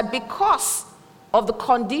 Is that because of the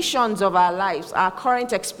conditions of our lives, our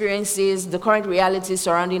current experiences, the current realities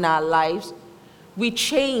surrounding our lives, we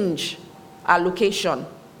change our location.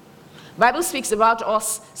 Bible speaks about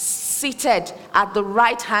us seated at the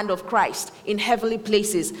right hand of Christ in heavenly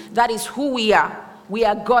places. That is who we are. We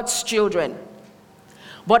are God's children.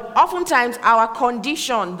 But oftentimes our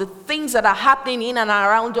condition, the things that are happening in and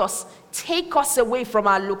around us, take us away from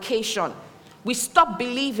our location. We stop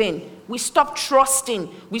believing, we stop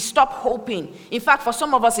trusting, we stop hoping. In fact, for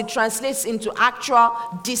some of us, it translates into actual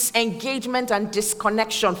disengagement and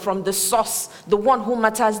disconnection from the source, the one who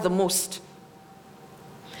matters the most.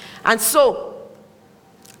 And so,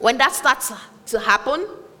 when that starts to happen,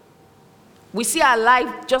 we see our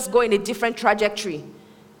life just go in a different trajectory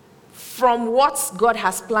from what God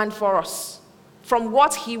has planned for us, from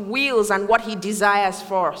what he wills and what he desires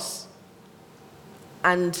for us.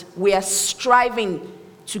 And we are striving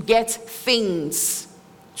to get things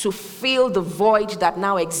to fill the void that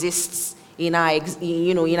now exists in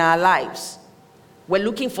our lives. We're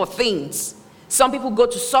looking for things. Some people go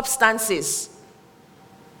to substances.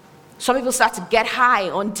 Some people start to get high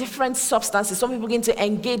on different substances. Some people begin to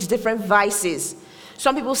engage different vices.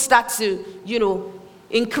 Some people start to,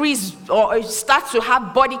 increase or start to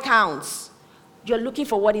have body counts. You're looking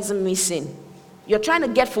for what isn't missing. You're trying to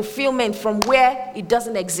get fulfillment from where it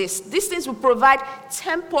doesn't exist. These things will provide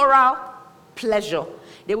temporal pleasure.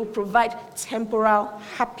 They will provide temporal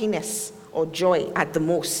happiness or joy at the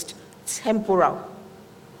most. Temporal.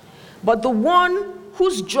 But the one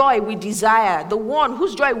whose joy we desire, the one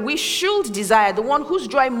whose joy we should desire, the one whose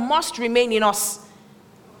joy must remain in us,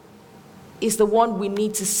 is the one we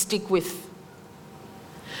need to stick with.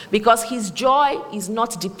 Because his joy is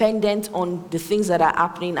not dependent on the things that are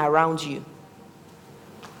happening around you.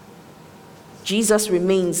 Jesus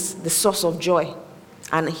remains the source of joy,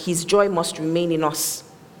 and his joy must remain in us.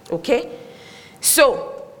 Okay?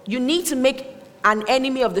 So, you need to make an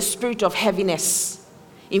enemy of the spirit of heaviness.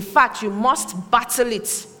 In fact, you must battle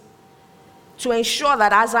it to ensure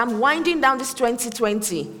that as I'm winding down this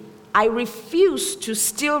 2020, I refuse to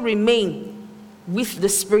still remain with the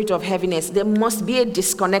spirit of heaviness. There must be a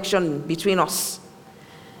disconnection between us.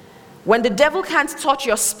 When the devil can't touch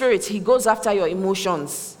your spirit, he goes after your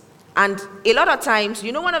emotions. And a lot of times,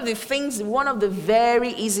 one of the very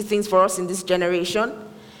easy things for us in this generation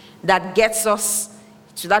that gets us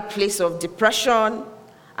to that place of depression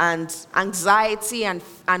and anxiety and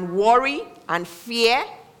worry and fear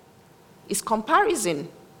is comparison.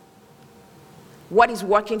 What is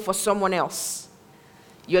working for someone else?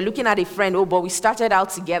 You're looking at a friend, but we started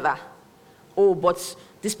out together. But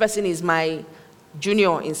this person is my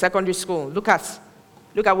junior in secondary school. Look at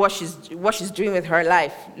what she's doing with her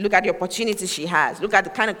life. Look at the opportunities she has. Look at the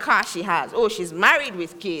kind of car she has. She's married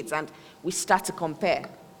with kids. And we start to compare.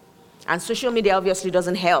 And social media obviously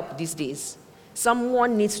doesn't help these days.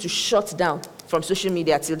 Someone needs to shut down from social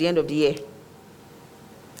media till the end of the year.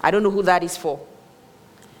 I don't know who that is for.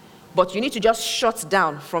 But you need to just shut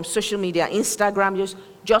down from social media, Instagram,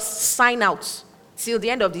 just sign out till the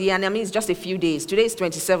end of the year. And I mean, it's just a few days. Today is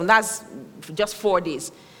 27. That's just 4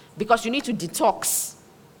 days. Because you need to detox.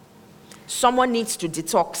 Someone needs to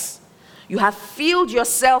detox. You have filled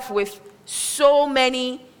yourself with so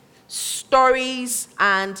many stories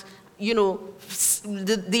and,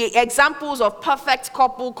 the examples of perfect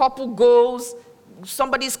couple goals,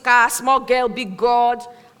 somebody's car, small girl, big God,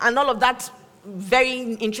 and all of that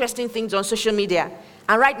very interesting things on social media.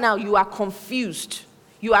 And right now you are confused.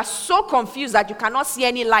 You are so confused that you cannot see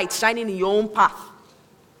any light shining in your own path.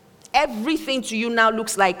 Everything to you now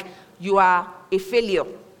looks like you are a failure.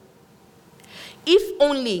 If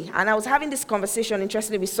only, and I was having this conversation,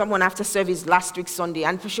 interestingly, with someone after service last week, Sunday,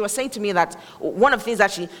 and she was saying to me that one of the things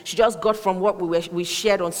that she just got from what we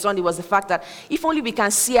shared on Sunday was the fact that if only we can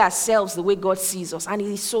see ourselves the way God sees us, and it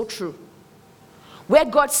is so true. Where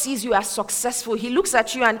God sees you as successful, he looks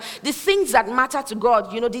at you and the things that matter to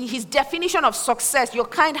God, his definition of success, your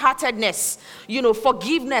kind-heartedness,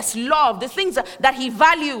 forgiveness, love, the things that he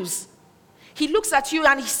values. He looks at you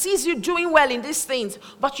and he sees you doing well in these things,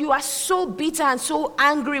 but you are so bitter and so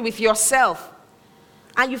angry with yourself.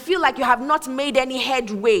 And you feel like you have not made any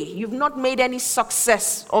headway. You've not made any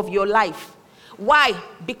success of your life. Why?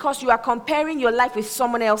 Because you are comparing your life with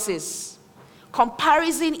someone else's.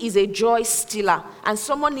 Comparison is a joy stealer, and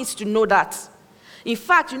someone needs to know that. In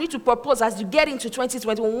fact, you need to propose as you get into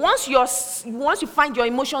 2021, once you find your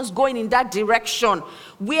emotions going in that direction,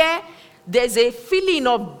 where there's a feeling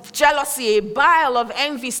of jealousy, a bile of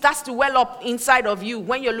envy starts to well up inside of you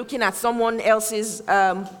when you're looking at someone else's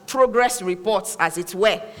progress reports, as it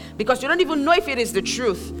were, because you don't even know if it is the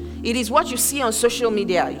truth. It is what you see on social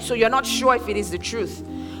media, so you're not sure if it is the truth.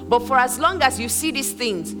 But for as long as you see these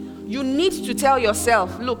things, you need to tell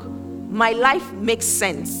yourself, look, my life makes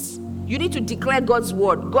sense. You need to declare God's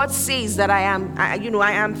word. God says that I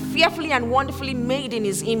am fearfully and wonderfully made in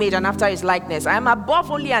his image and after his likeness. I am above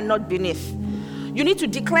only and not beneath. You need to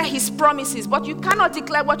declare his promises, but you cannot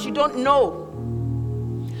declare what you don't know.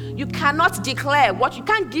 You cannot declare you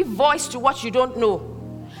can't give voice to what you don't know.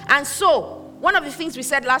 And so, one of the things we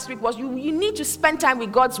said last week was you need to spend time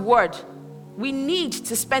with God's word. We need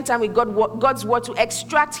to spend time with God's word to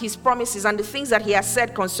extract his promises and the things that he has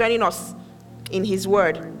said concerning us in his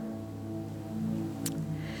word.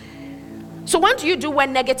 So what do you do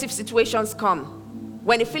when negative situations come?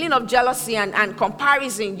 When a feeling of jealousy and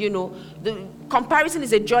comparison, the comparison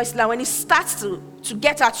is a joy stealer. When it starts to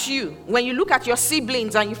get at you, when you look at your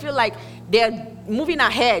siblings and you feel like they're moving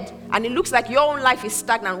ahead and it looks like your own life is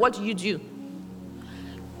stagnant, what do?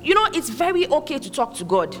 It's very okay to talk to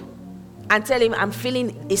God and tell him, I'm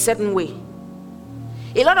feeling a certain way.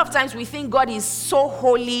 A lot of times we think God is so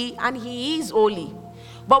holy, and he is holy,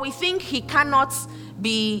 but we think he cannot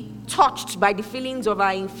be touched by the feelings of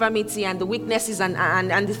our infirmity and the weaknesses and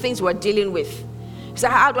the things we're dealing with. So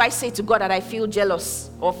how do I say to God that I feel jealous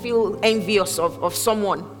or feel envious of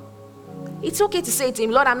someone? It's okay to say to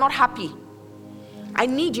him, Lord, I'm not happy. I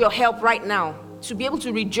need your help right now to be able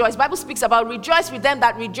to rejoice. The Bible speaks about rejoice with them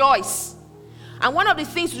that rejoice. And one of the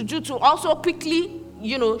things to do to also quickly,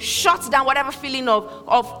 shut down whatever feeling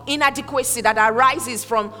of inadequacy that arises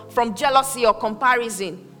from jealousy or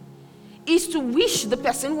comparison is to wish the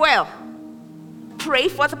person well. Pray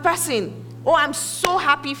for the person. Oh, I'm so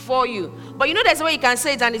happy for you. But there's a way you can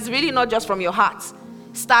say it, and it's really not just from your heart.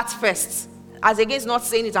 Start first. As against not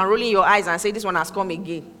saying it and rolling your eyes and say, this one has come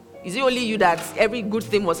again. Is it only you that every good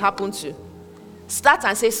thing must happen to? Start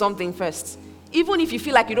and say something first. Even if you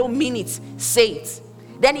feel like you don't mean it, say it.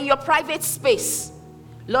 Then in your private space,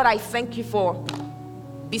 Lord, I thank you for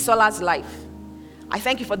Bisola's life. I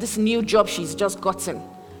thank you for this new job she's just gotten.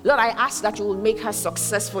 Lord, I ask that you will make her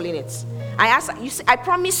successful in it. I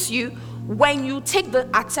promise you, when you take the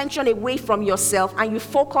attention away from yourself and you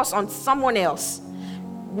focus on someone else,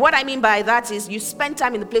 what I mean by that is you spend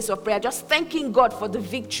time in the place of prayer just thanking God for the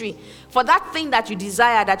victory, for that thing that you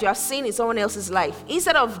desire that you are seeing in someone else's life.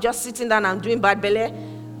 Instead of just sitting down and doing bad belly,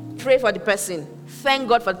 pray for the person. Thank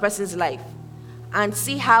God for the person's life. And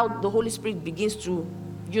see how the Holy Spirit begins to,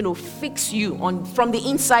 fix you from the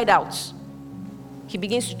inside out. He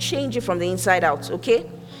begins to change you from the inside out, okay?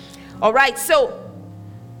 All right, so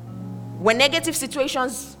when negative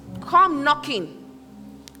situations come knocking,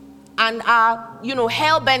 and are,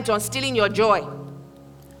 hell-bent on stealing your joy,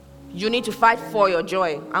 you need to fight for your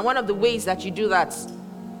joy. And one of the ways that you do that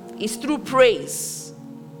is through praise.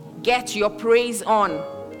 Get your praise on.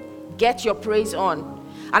 Get your praise on.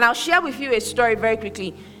 And I'll share with you a story very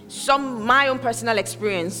quickly. My own personal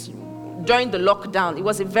experience during the lockdown. It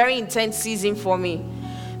was a very intense season for me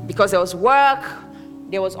because there was work,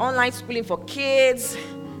 there was online schooling for kids,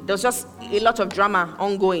 there was just a lot of drama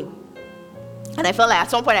ongoing. And at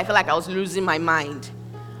some point, I felt like I was losing my mind,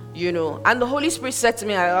 And the Holy Spirit said to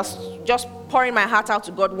me, I was just pouring my heart out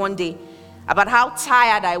to God one day about how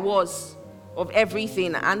tired I was of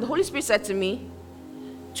everything. And the Holy Spirit said to me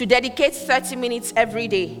to dedicate 30 minutes every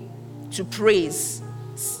day to praise.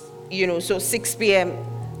 So 6 p.m.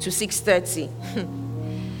 to 6:30.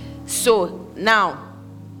 So now,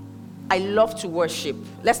 I love to worship.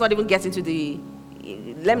 Let's not even get into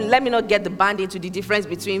let me not get the band into the difference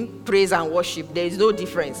between praise and worship. There is no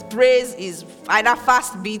difference. Praise is either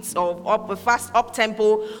fast beats or fast up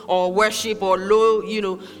tempo, or worship or low,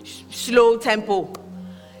 slow tempo.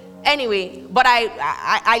 Anyway, but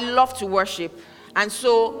I love to worship. And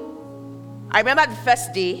so I remember the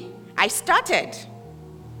first day I started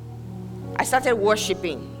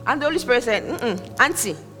worshiping. And the Holy Spirit said,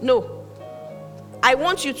 Auntie, no. I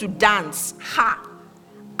want you to dance.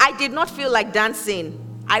 I did not feel like dancing.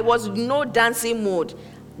 I was in no dancing mode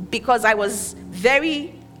because I was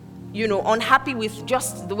very, unhappy with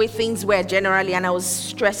just the way things were generally, and I was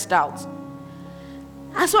stressed out.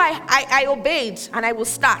 And so I obeyed, and I will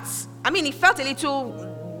start. I mean, it felt a little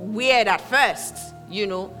weird at first,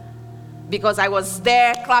 because I was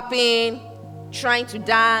there clapping, trying to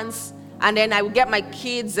dance, and then I would get my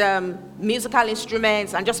kids' musical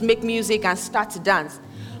instruments and just make music and start to dance.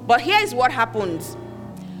 But here is what happened.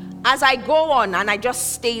 As I go on and I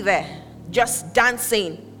just stay there, just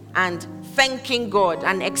dancing and thanking God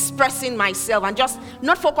and expressing myself and just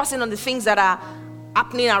not focusing on the things that are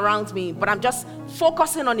happening around me, but I'm just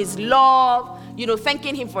focusing on His love,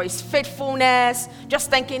 thanking Him for His faithfulness,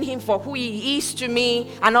 just thanking Him for who He is to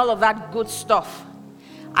me and all of that good stuff.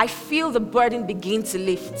 I feel the burden begin to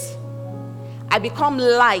lift. I become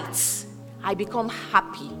light. I become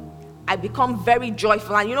happy. I become very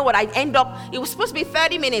joyful. And you know what? I end up, it was supposed to be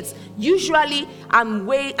 30 minutes. Usually, I'm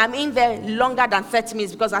in there longer than 30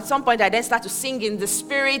 minutes because at some point I then start to sing in the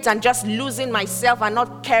spirit and just losing myself and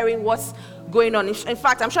not caring what's going on. In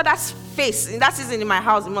fact, I'm sure that season in my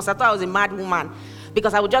house, it must have thought I was a mad woman,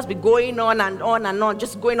 because I would just be going on and on and on,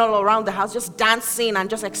 just going all around the house, just dancing and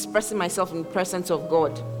just expressing myself in the presence of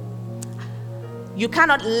God. You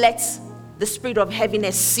cannot let the spirit of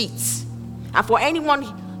heaviness sit. And for anyone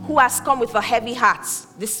who has come with a heavy heart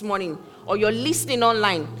this morning, or you're listening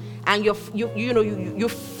online and you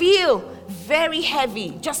feel very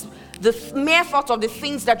heavy, just the mere thought of the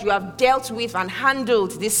things that you have dealt with and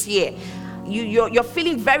handled this year, you're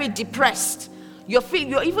feeling very depressed.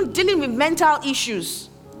 You're even dealing with mental issues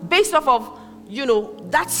based off of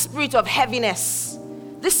that spirit of heaviness.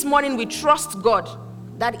 This morning we trust God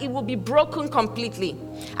that it will be broken completely,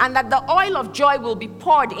 and that the oil of joy will be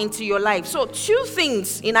poured into your life. So 2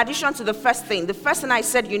 things in addition to the first thing. The first thing I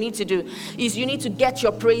said you need to do is you need to get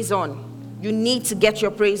your praise on. You need to get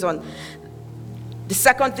your praise on. The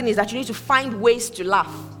second thing is that you need to find ways to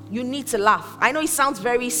laugh. You need to laugh. I know it sounds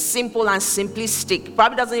very simple and simplistic.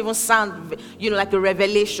 Probably doesn't even sound, like a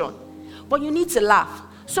revelation. But you need to laugh.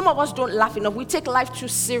 Some of us don't laugh enough. We take life too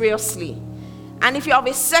seriously. And if you have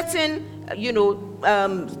a certain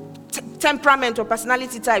temperament or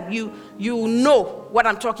personality type, you know what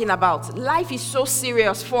I'm talking about. Life is so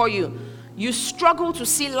serious for you. You struggle to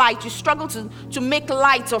see light. You struggle to make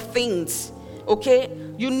light of things. Okay?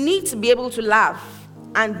 You need to be able to laugh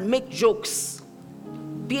and make jokes.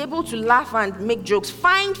 Be able to laugh and make jokes.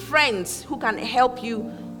 Find friends who can help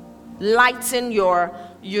you lighten the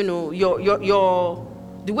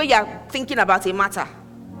way you're thinking about a matter.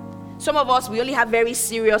 Some of us, we only have very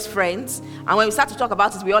serious friends, and when we start to talk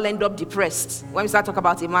about it, we all end up depressed when we start to talk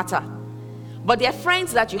about a matter. But there are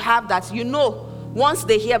friends that you have that once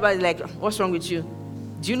they hear about it, like, what's wrong with you?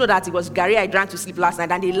 Do you know that it was Gary I drank to sleep last night?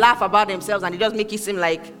 And they laugh about themselves and they just make it seem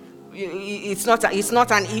like it's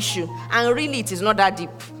not an issue. And really, it is not that deep.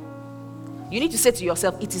 You need to say to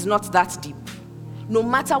yourself, it is not that deep. No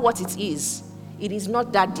matter what it is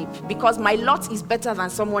not that deep, because my lot is better than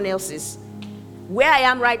someone else's. Where I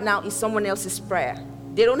am right now is someone else's prayer.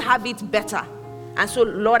 They don't have it better. And so,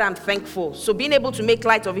 Lord, I'm thankful. So being able to make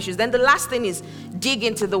light of issues. Then the last thing is dig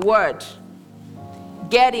into the Word.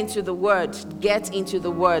 Get into the Word. Get into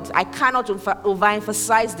the Word. I cannot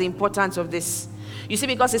overemphasize the importance of this. You see,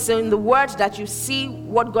 because it's in the Word that you see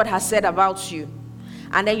what God has said about you.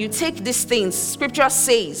 And then you take these things. Scripture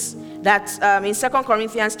says that in 2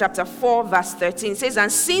 Corinthians chapter 4, verse 13, it says,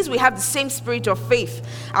 and since we have the same spirit of faith,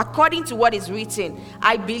 according to what is written,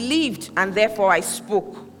 I believed and therefore I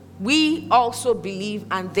spoke. We also believe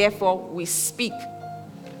and therefore we speak.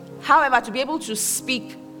 However, to be able to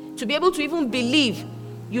speak, to be able to even believe,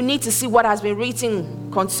 you need to see what has been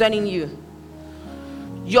written concerning you.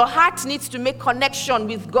 Your heart needs to make connection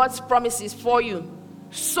with God's promises for you,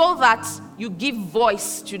 so that you give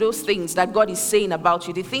voice to those things that God is saying about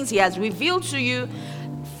you, the things He has revealed to you,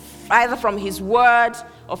 either from His Word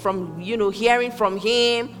or from, hearing from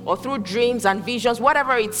Him, or through dreams and visions,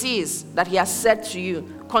 whatever it is that He has said to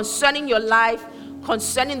you concerning your life,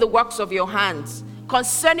 concerning the works of your hands,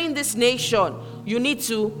 concerning this nation, you need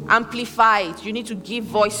to amplify it. You need to give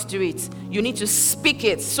voice to it. You need to speak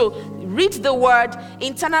it. So read the word,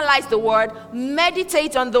 internalize the word,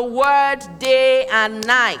 meditate on the word day and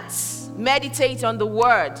night. Meditate on the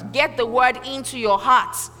word. Get the word into your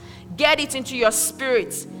heart. Get it into your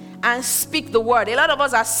spirit and speak the word. A lot of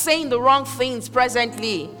us are saying the wrong things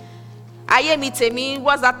presently. Ayemi temi,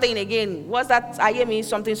 what's that thing again? What's that? Ayemi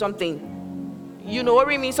something. You know,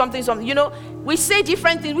 Ori means something. You know, we say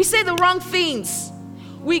different things. We say the wrong things.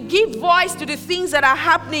 We give voice to the things that are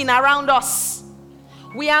happening around us.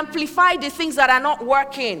 We amplify the things that are not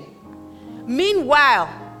working. Meanwhile,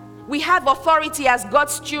 we have authority as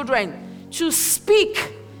God's children to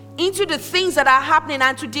speak into the things that are happening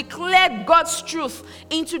and to declare God's truth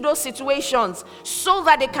into those situations so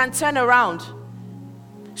that they can turn around.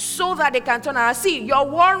 So that they can turn around. See, your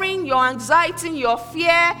worrying, your anxiety, your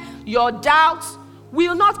fear, your doubt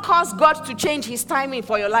will not cause God to change his timing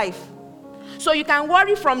for your life. So you can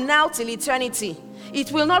worry from now till eternity.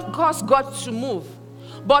 It will not cause God to move.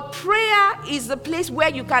 But prayer is the place where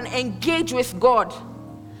you can engage with God,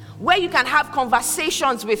 where you can have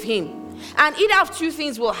conversations with him. And either of two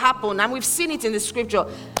things will happen, and we've seen it in the scripture.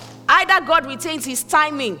 Either God retains his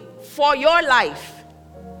timing for your life,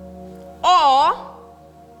 or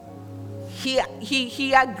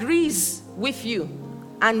he agrees with you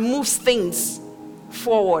and moves things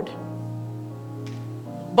forward.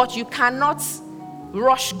 But you cannot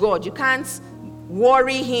rush God. You can't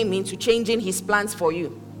worry him into changing his plans for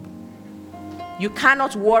you. You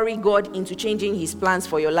cannot worry God into changing his plans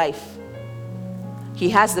for your life. He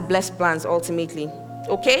has the blessed plans ultimately.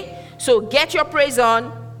 Okay? So get your praise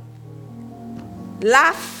on.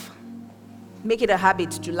 Laugh. Make it a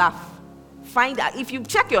habit to laugh. Find out, if you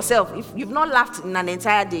check yourself, if you've not laughed in an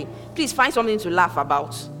entire day, please find something to laugh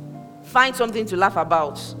about. Find something to laugh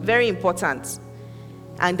about. Very important.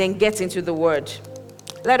 And then get into the word.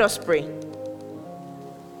 Let us pray.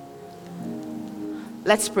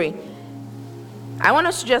 Let's pray. I want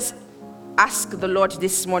us to just ask the Lord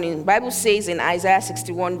this morning. The Bible says in Isaiah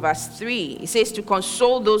 61 verse 3, it says to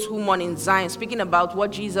console those who mourn in Zion, speaking about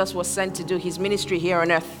what Jesus was sent to do, his ministry here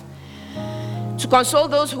on earth. To console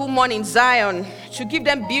those who mourn in Zion, to give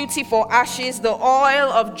them beauty for ashes, the oil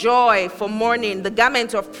of joy for mourning, the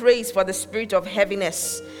garment of praise for the spirit of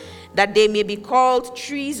heaviness, that they may be called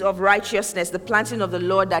trees of righteousness, the planting of the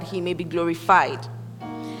Lord, that he may be glorified.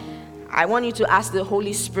 I want you to ask the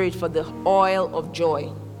Holy Spirit for the oil of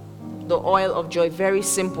joy. The oil of joy, very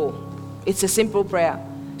simple. It's a simple prayer.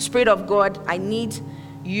 Spirit of God, I need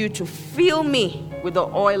you to fill me with the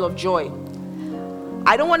oil of joy.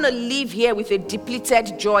 I don't want to leave here with a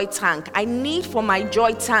depleted joy tank. I need for my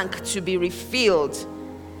joy tank to be refilled.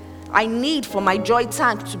 I need for my joy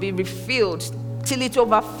tank to be refilled till it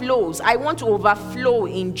overflows. I want to overflow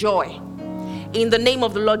in joy. In the name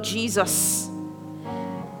of the Lord Jesus.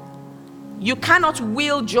 You cannot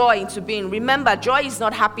will joy into being. Remember, joy is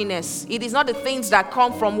not happiness. It is not the things that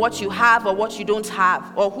come from what you have or what you don't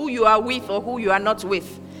have, or who you are with or who you are not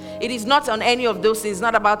with. It is not on any of those things. It's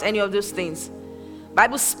not about any of those things.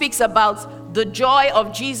 Bible speaks about the joy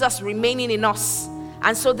of Jesus remaining in us.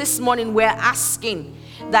 And so this morning we're asking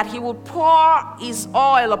that he will pour his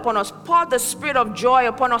oil upon us, pour the spirit of joy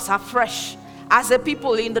upon us afresh as a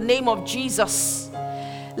people in the name of Jesus.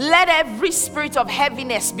 Let every spirit of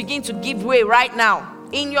heaviness begin to give way right now.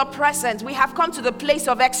 In your presence, we have come to the place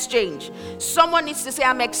of exchange. Someone needs to say,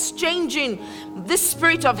 I'm exchanging this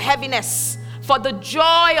spirit of heaviness for the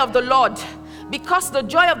joy of the Lord. Because the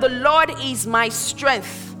joy of the Lord is my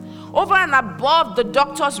strength. Over and above the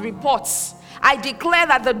doctor's reports, I declare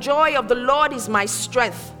that the joy of the Lord is my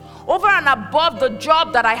strength. Over and above the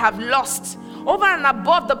job that I have lost, over and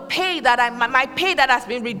above the pay that my pay that has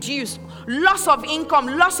been reduced, loss of income,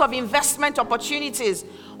 loss of investment opportunities,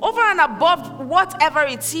 over and above whatever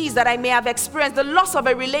it is that I may have experienced, the loss of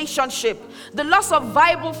a relationship, the loss of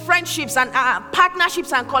viable friendships and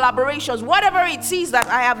partnerships and collaborations, whatever it is that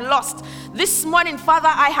I have lost. This morning, Father,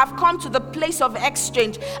 I have come to the place of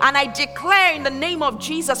exchange, and I declare in the name of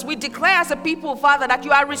Jesus, we declare as a people, Father, that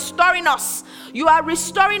you are restoring us. You are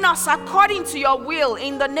restoring us according to your will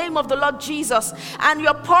in the name of the Lord Jesus, and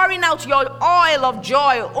you're pouring out your oil of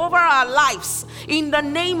joy over our lives in the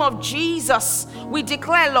name of Jesus. We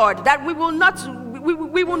declare, Lord, that we will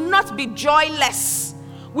not be joyless.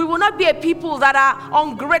 We will not be a people that are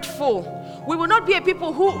ungrateful. We will not be a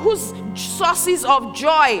people whose sources of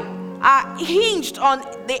joy are hinged on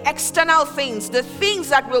the external things, the things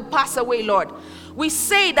that will pass away, Lord. We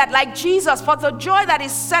say that like Jesus, for the joy that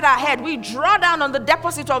is set ahead, we draw down on the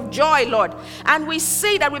deposit of joy, Lord. And we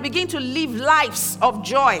say that we begin to live lives of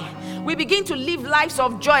joy. We begin to live lives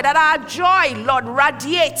of joy, that our joy, Lord,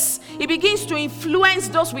 radiates. It begins to influence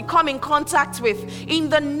those we come in contact with. In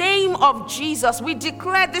the name of Jesus, we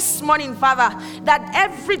declare this morning, Father, that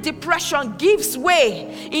every depression gives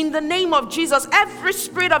way. In the name of Jesus, every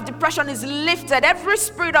spirit of depression is lifted. Every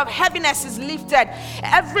spirit of heaviness is lifted.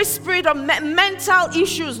 Every spirit of mental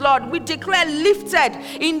issues, Lord, we declare lifted.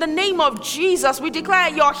 In the name of Jesus, we declare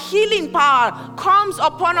your healing power comes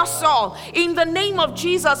upon us all. In the name of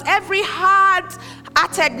Jesus, every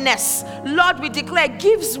hard-heartedness, Lord, we declare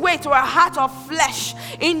gives way to a heart of flesh.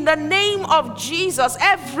 In the name of Jesus,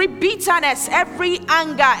 every bitterness, every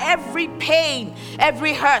anger, every pain,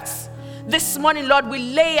 every hurt, this morning, Lord, we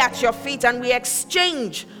lay at your feet and we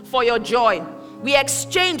exchange for your joy. We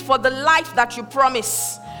exchange for the life that you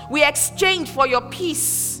promise. We exchange for your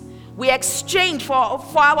peace. We exchange for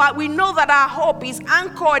our, we know that our hope is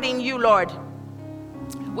anchored in you, Lord.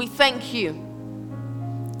 We thank you.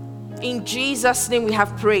 In Jesus' name we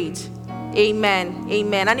have prayed. Amen.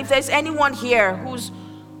 Amen. And if there's anyone here who's,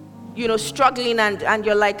 struggling and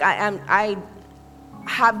you're like, I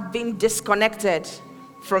have been disconnected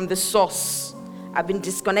from the source. I've been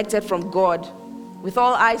disconnected from God. With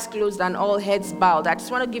all eyes closed and all heads bowed, I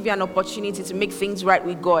just want to give you an opportunity to make things right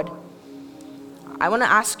with God. I want to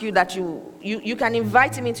ask you that you can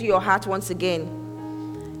invite him into your heart once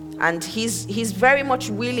again. And he's very much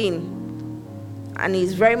willing and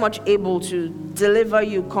he's very much able to deliver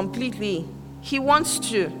you completely. He wants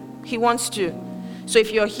to. So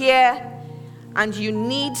if you're here and you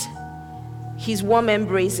need his warm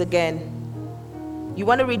embrace again, you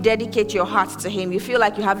want to rededicate your heart to him, you feel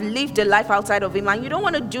like you have lived a life outside of him and you don't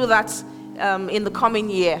want to do that in the coming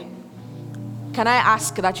year, can I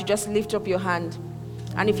ask that you just lift up your hand?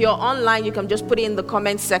 And if you're online, you can just put it in the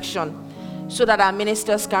comment section so that our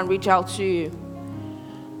ministers can reach out to you.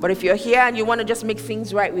 But if you're here and you want to just make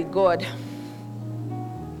things right with God,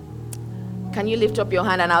 can you lift up your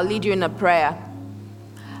hand and I'll lead you in a prayer.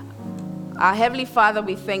 Our Heavenly Father,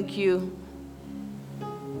 we thank you.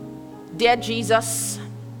 Dear Jesus,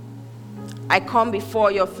 I come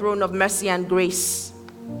before your throne of mercy and grace.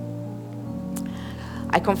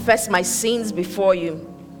 I confess my sins before you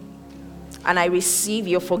and I receive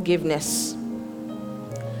your forgiveness.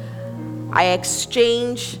 I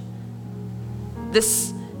exchange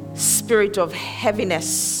this spirit of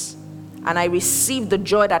heaviness and I receive the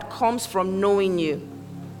joy that comes from knowing you,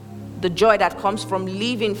 the joy that comes from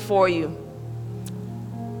living for you,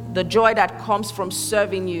 the joy that comes from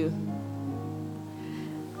serving you.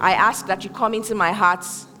 I ask that you come into my heart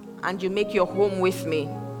and you make your home with me.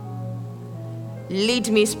 Lead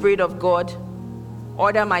me, Spirit of God.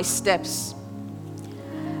 Order my steps.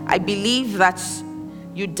 I believe that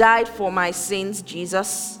you died for my sins,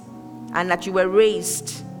 Jesus, and that you were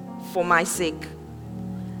raised for my sake.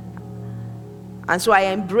 And so I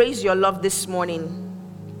embrace your love this morning.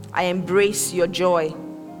 I embrace your joy.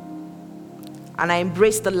 And I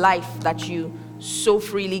embrace the life that you so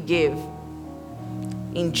freely give.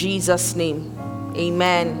 In Jesus' name,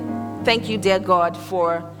 amen. Thank you, dear God,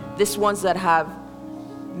 for these ones that have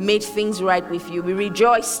made things right with you. We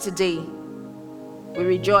rejoice today. We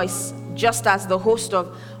rejoice just as the host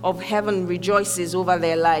of heaven rejoices over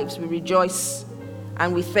their lives. We rejoice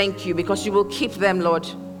and we thank you because you will keep them, Lord.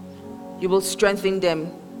 You will strengthen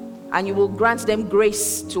them and you will grant them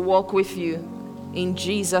grace to walk with you. In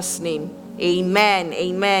Jesus' name, amen.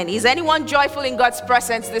 Amen. Is anyone joyful in God's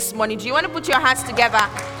presence this morning? Do you want to put your hands together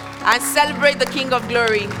and celebrate the King of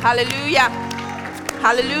Glory? Hallelujah.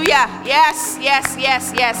 Hallelujah. Yes, yes,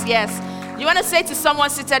 yes, yes, yes. You want to say to someone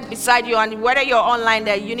seated beside you, and whether you're online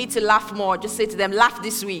there, you need to laugh more. Just say to them, laugh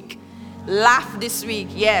this week. Laugh this week.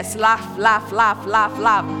 Yes, laugh, laugh, laugh, laugh,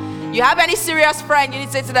 laugh. You have any serious friend, you need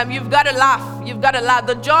to say to them, you've got to laugh. You've got to laugh.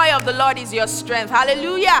 The joy of the Lord is your strength.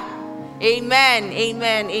 Hallelujah. Amen.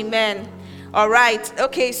 Amen. Amen. All right.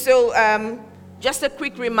 Okay, so just a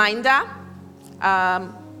quick reminder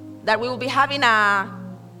that we will be having our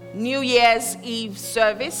New Year's Eve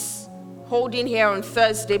service holding here on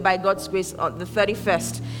Thursday by God's grace on the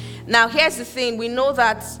 31st. Now, here's the thing. We know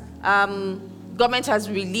that government has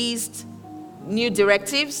released new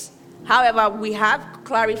directives. However, we have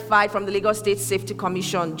clarified from the Lagos State Safety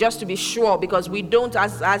Commission, just to be sure, because we don't,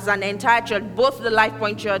 as an entire church, both the Life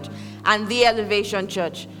Point Church and the Elevation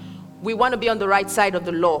Church, we want to be on the right side of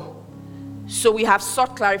the law. So we have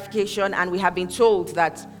sought clarification, and we have been told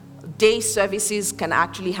that day services can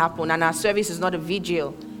actually happen, and our service is not a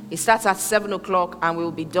vigil. It starts at 7 o'clock, and we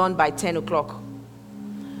will be done by 10 o'clock.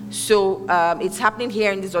 So it's happening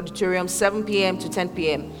here in this auditorium, 7 p.m. to 10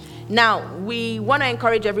 p.m. Now, we want to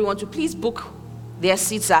encourage everyone to please book their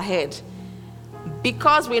seats ahead.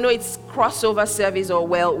 Because we know it's crossover service or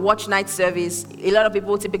watch night service, a lot of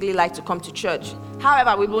people typically like to come to church.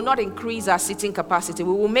 However, we will not increase our seating capacity.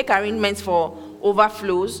 We will make arrangements for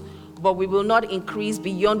overflows, but we will not increase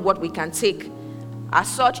beyond what we can take. As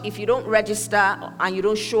such, if you don't register and you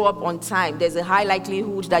don't show up on time, there's a high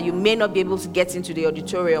likelihood that you may not be able to get into the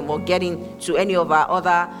auditorium or get into any of our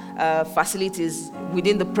other facilities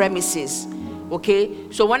within the premises. Okay?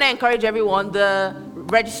 So I want to encourage everyone, the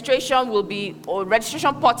registration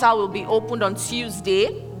portal will be opened on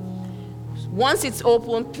Tuesday. Once it's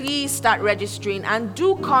open, please start registering and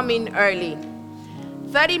do come in early.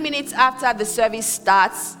 30 minutes after the service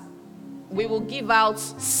starts, we will give out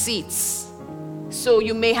seats. So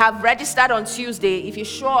you may have registered on Tuesday. If you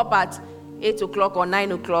show up at 8 o'clock or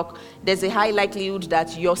 9 o'clock, there's a high likelihood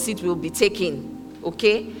that your seat will be taken.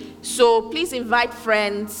 Okay? So please invite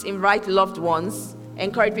friends, invite loved ones,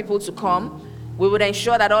 encourage people to come. We would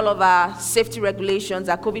ensure that all of our safety regulations,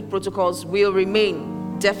 our COVID protocols will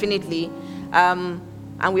remain, definitely. And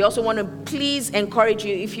we also want to please encourage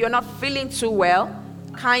you, if you're not feeling too well,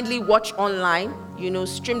 kindly watch online,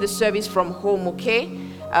 stream the service from home, okay?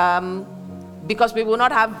 Because we will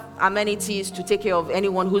not have amenities to take care of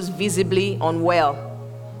anyone who's visibly unwell.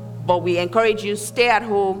 But we encourage you, stay at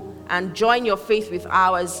home and join your faith with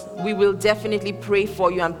ours. We will definitely pray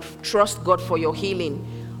for you and trust God for your healing.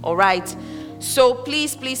 All right? So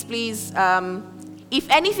please, if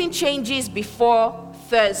anything changes before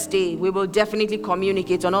Thursday, we will definitely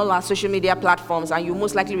communicate on all our social media platforms, and you'll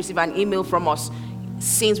most likely receive an email from us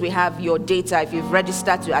since we have your data if you've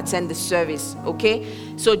registered to attend the service, okay?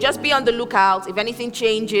 So just be on the lookout. If anything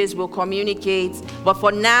changes, we'll communicate. But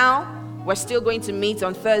for now, we're still going to meet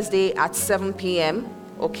on Thursday at 7 p.m.,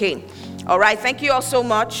 okay? All right, thank you all so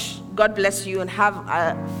much. God bless you and have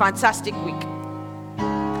a fantastic week.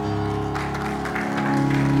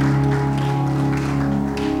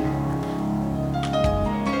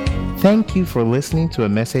 Thank you for listening to a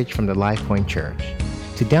message from the LifePoint Church.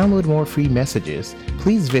 To download more free messages,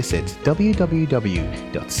 please visit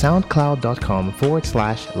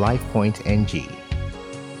www.soundcloud.com/LifePointNG.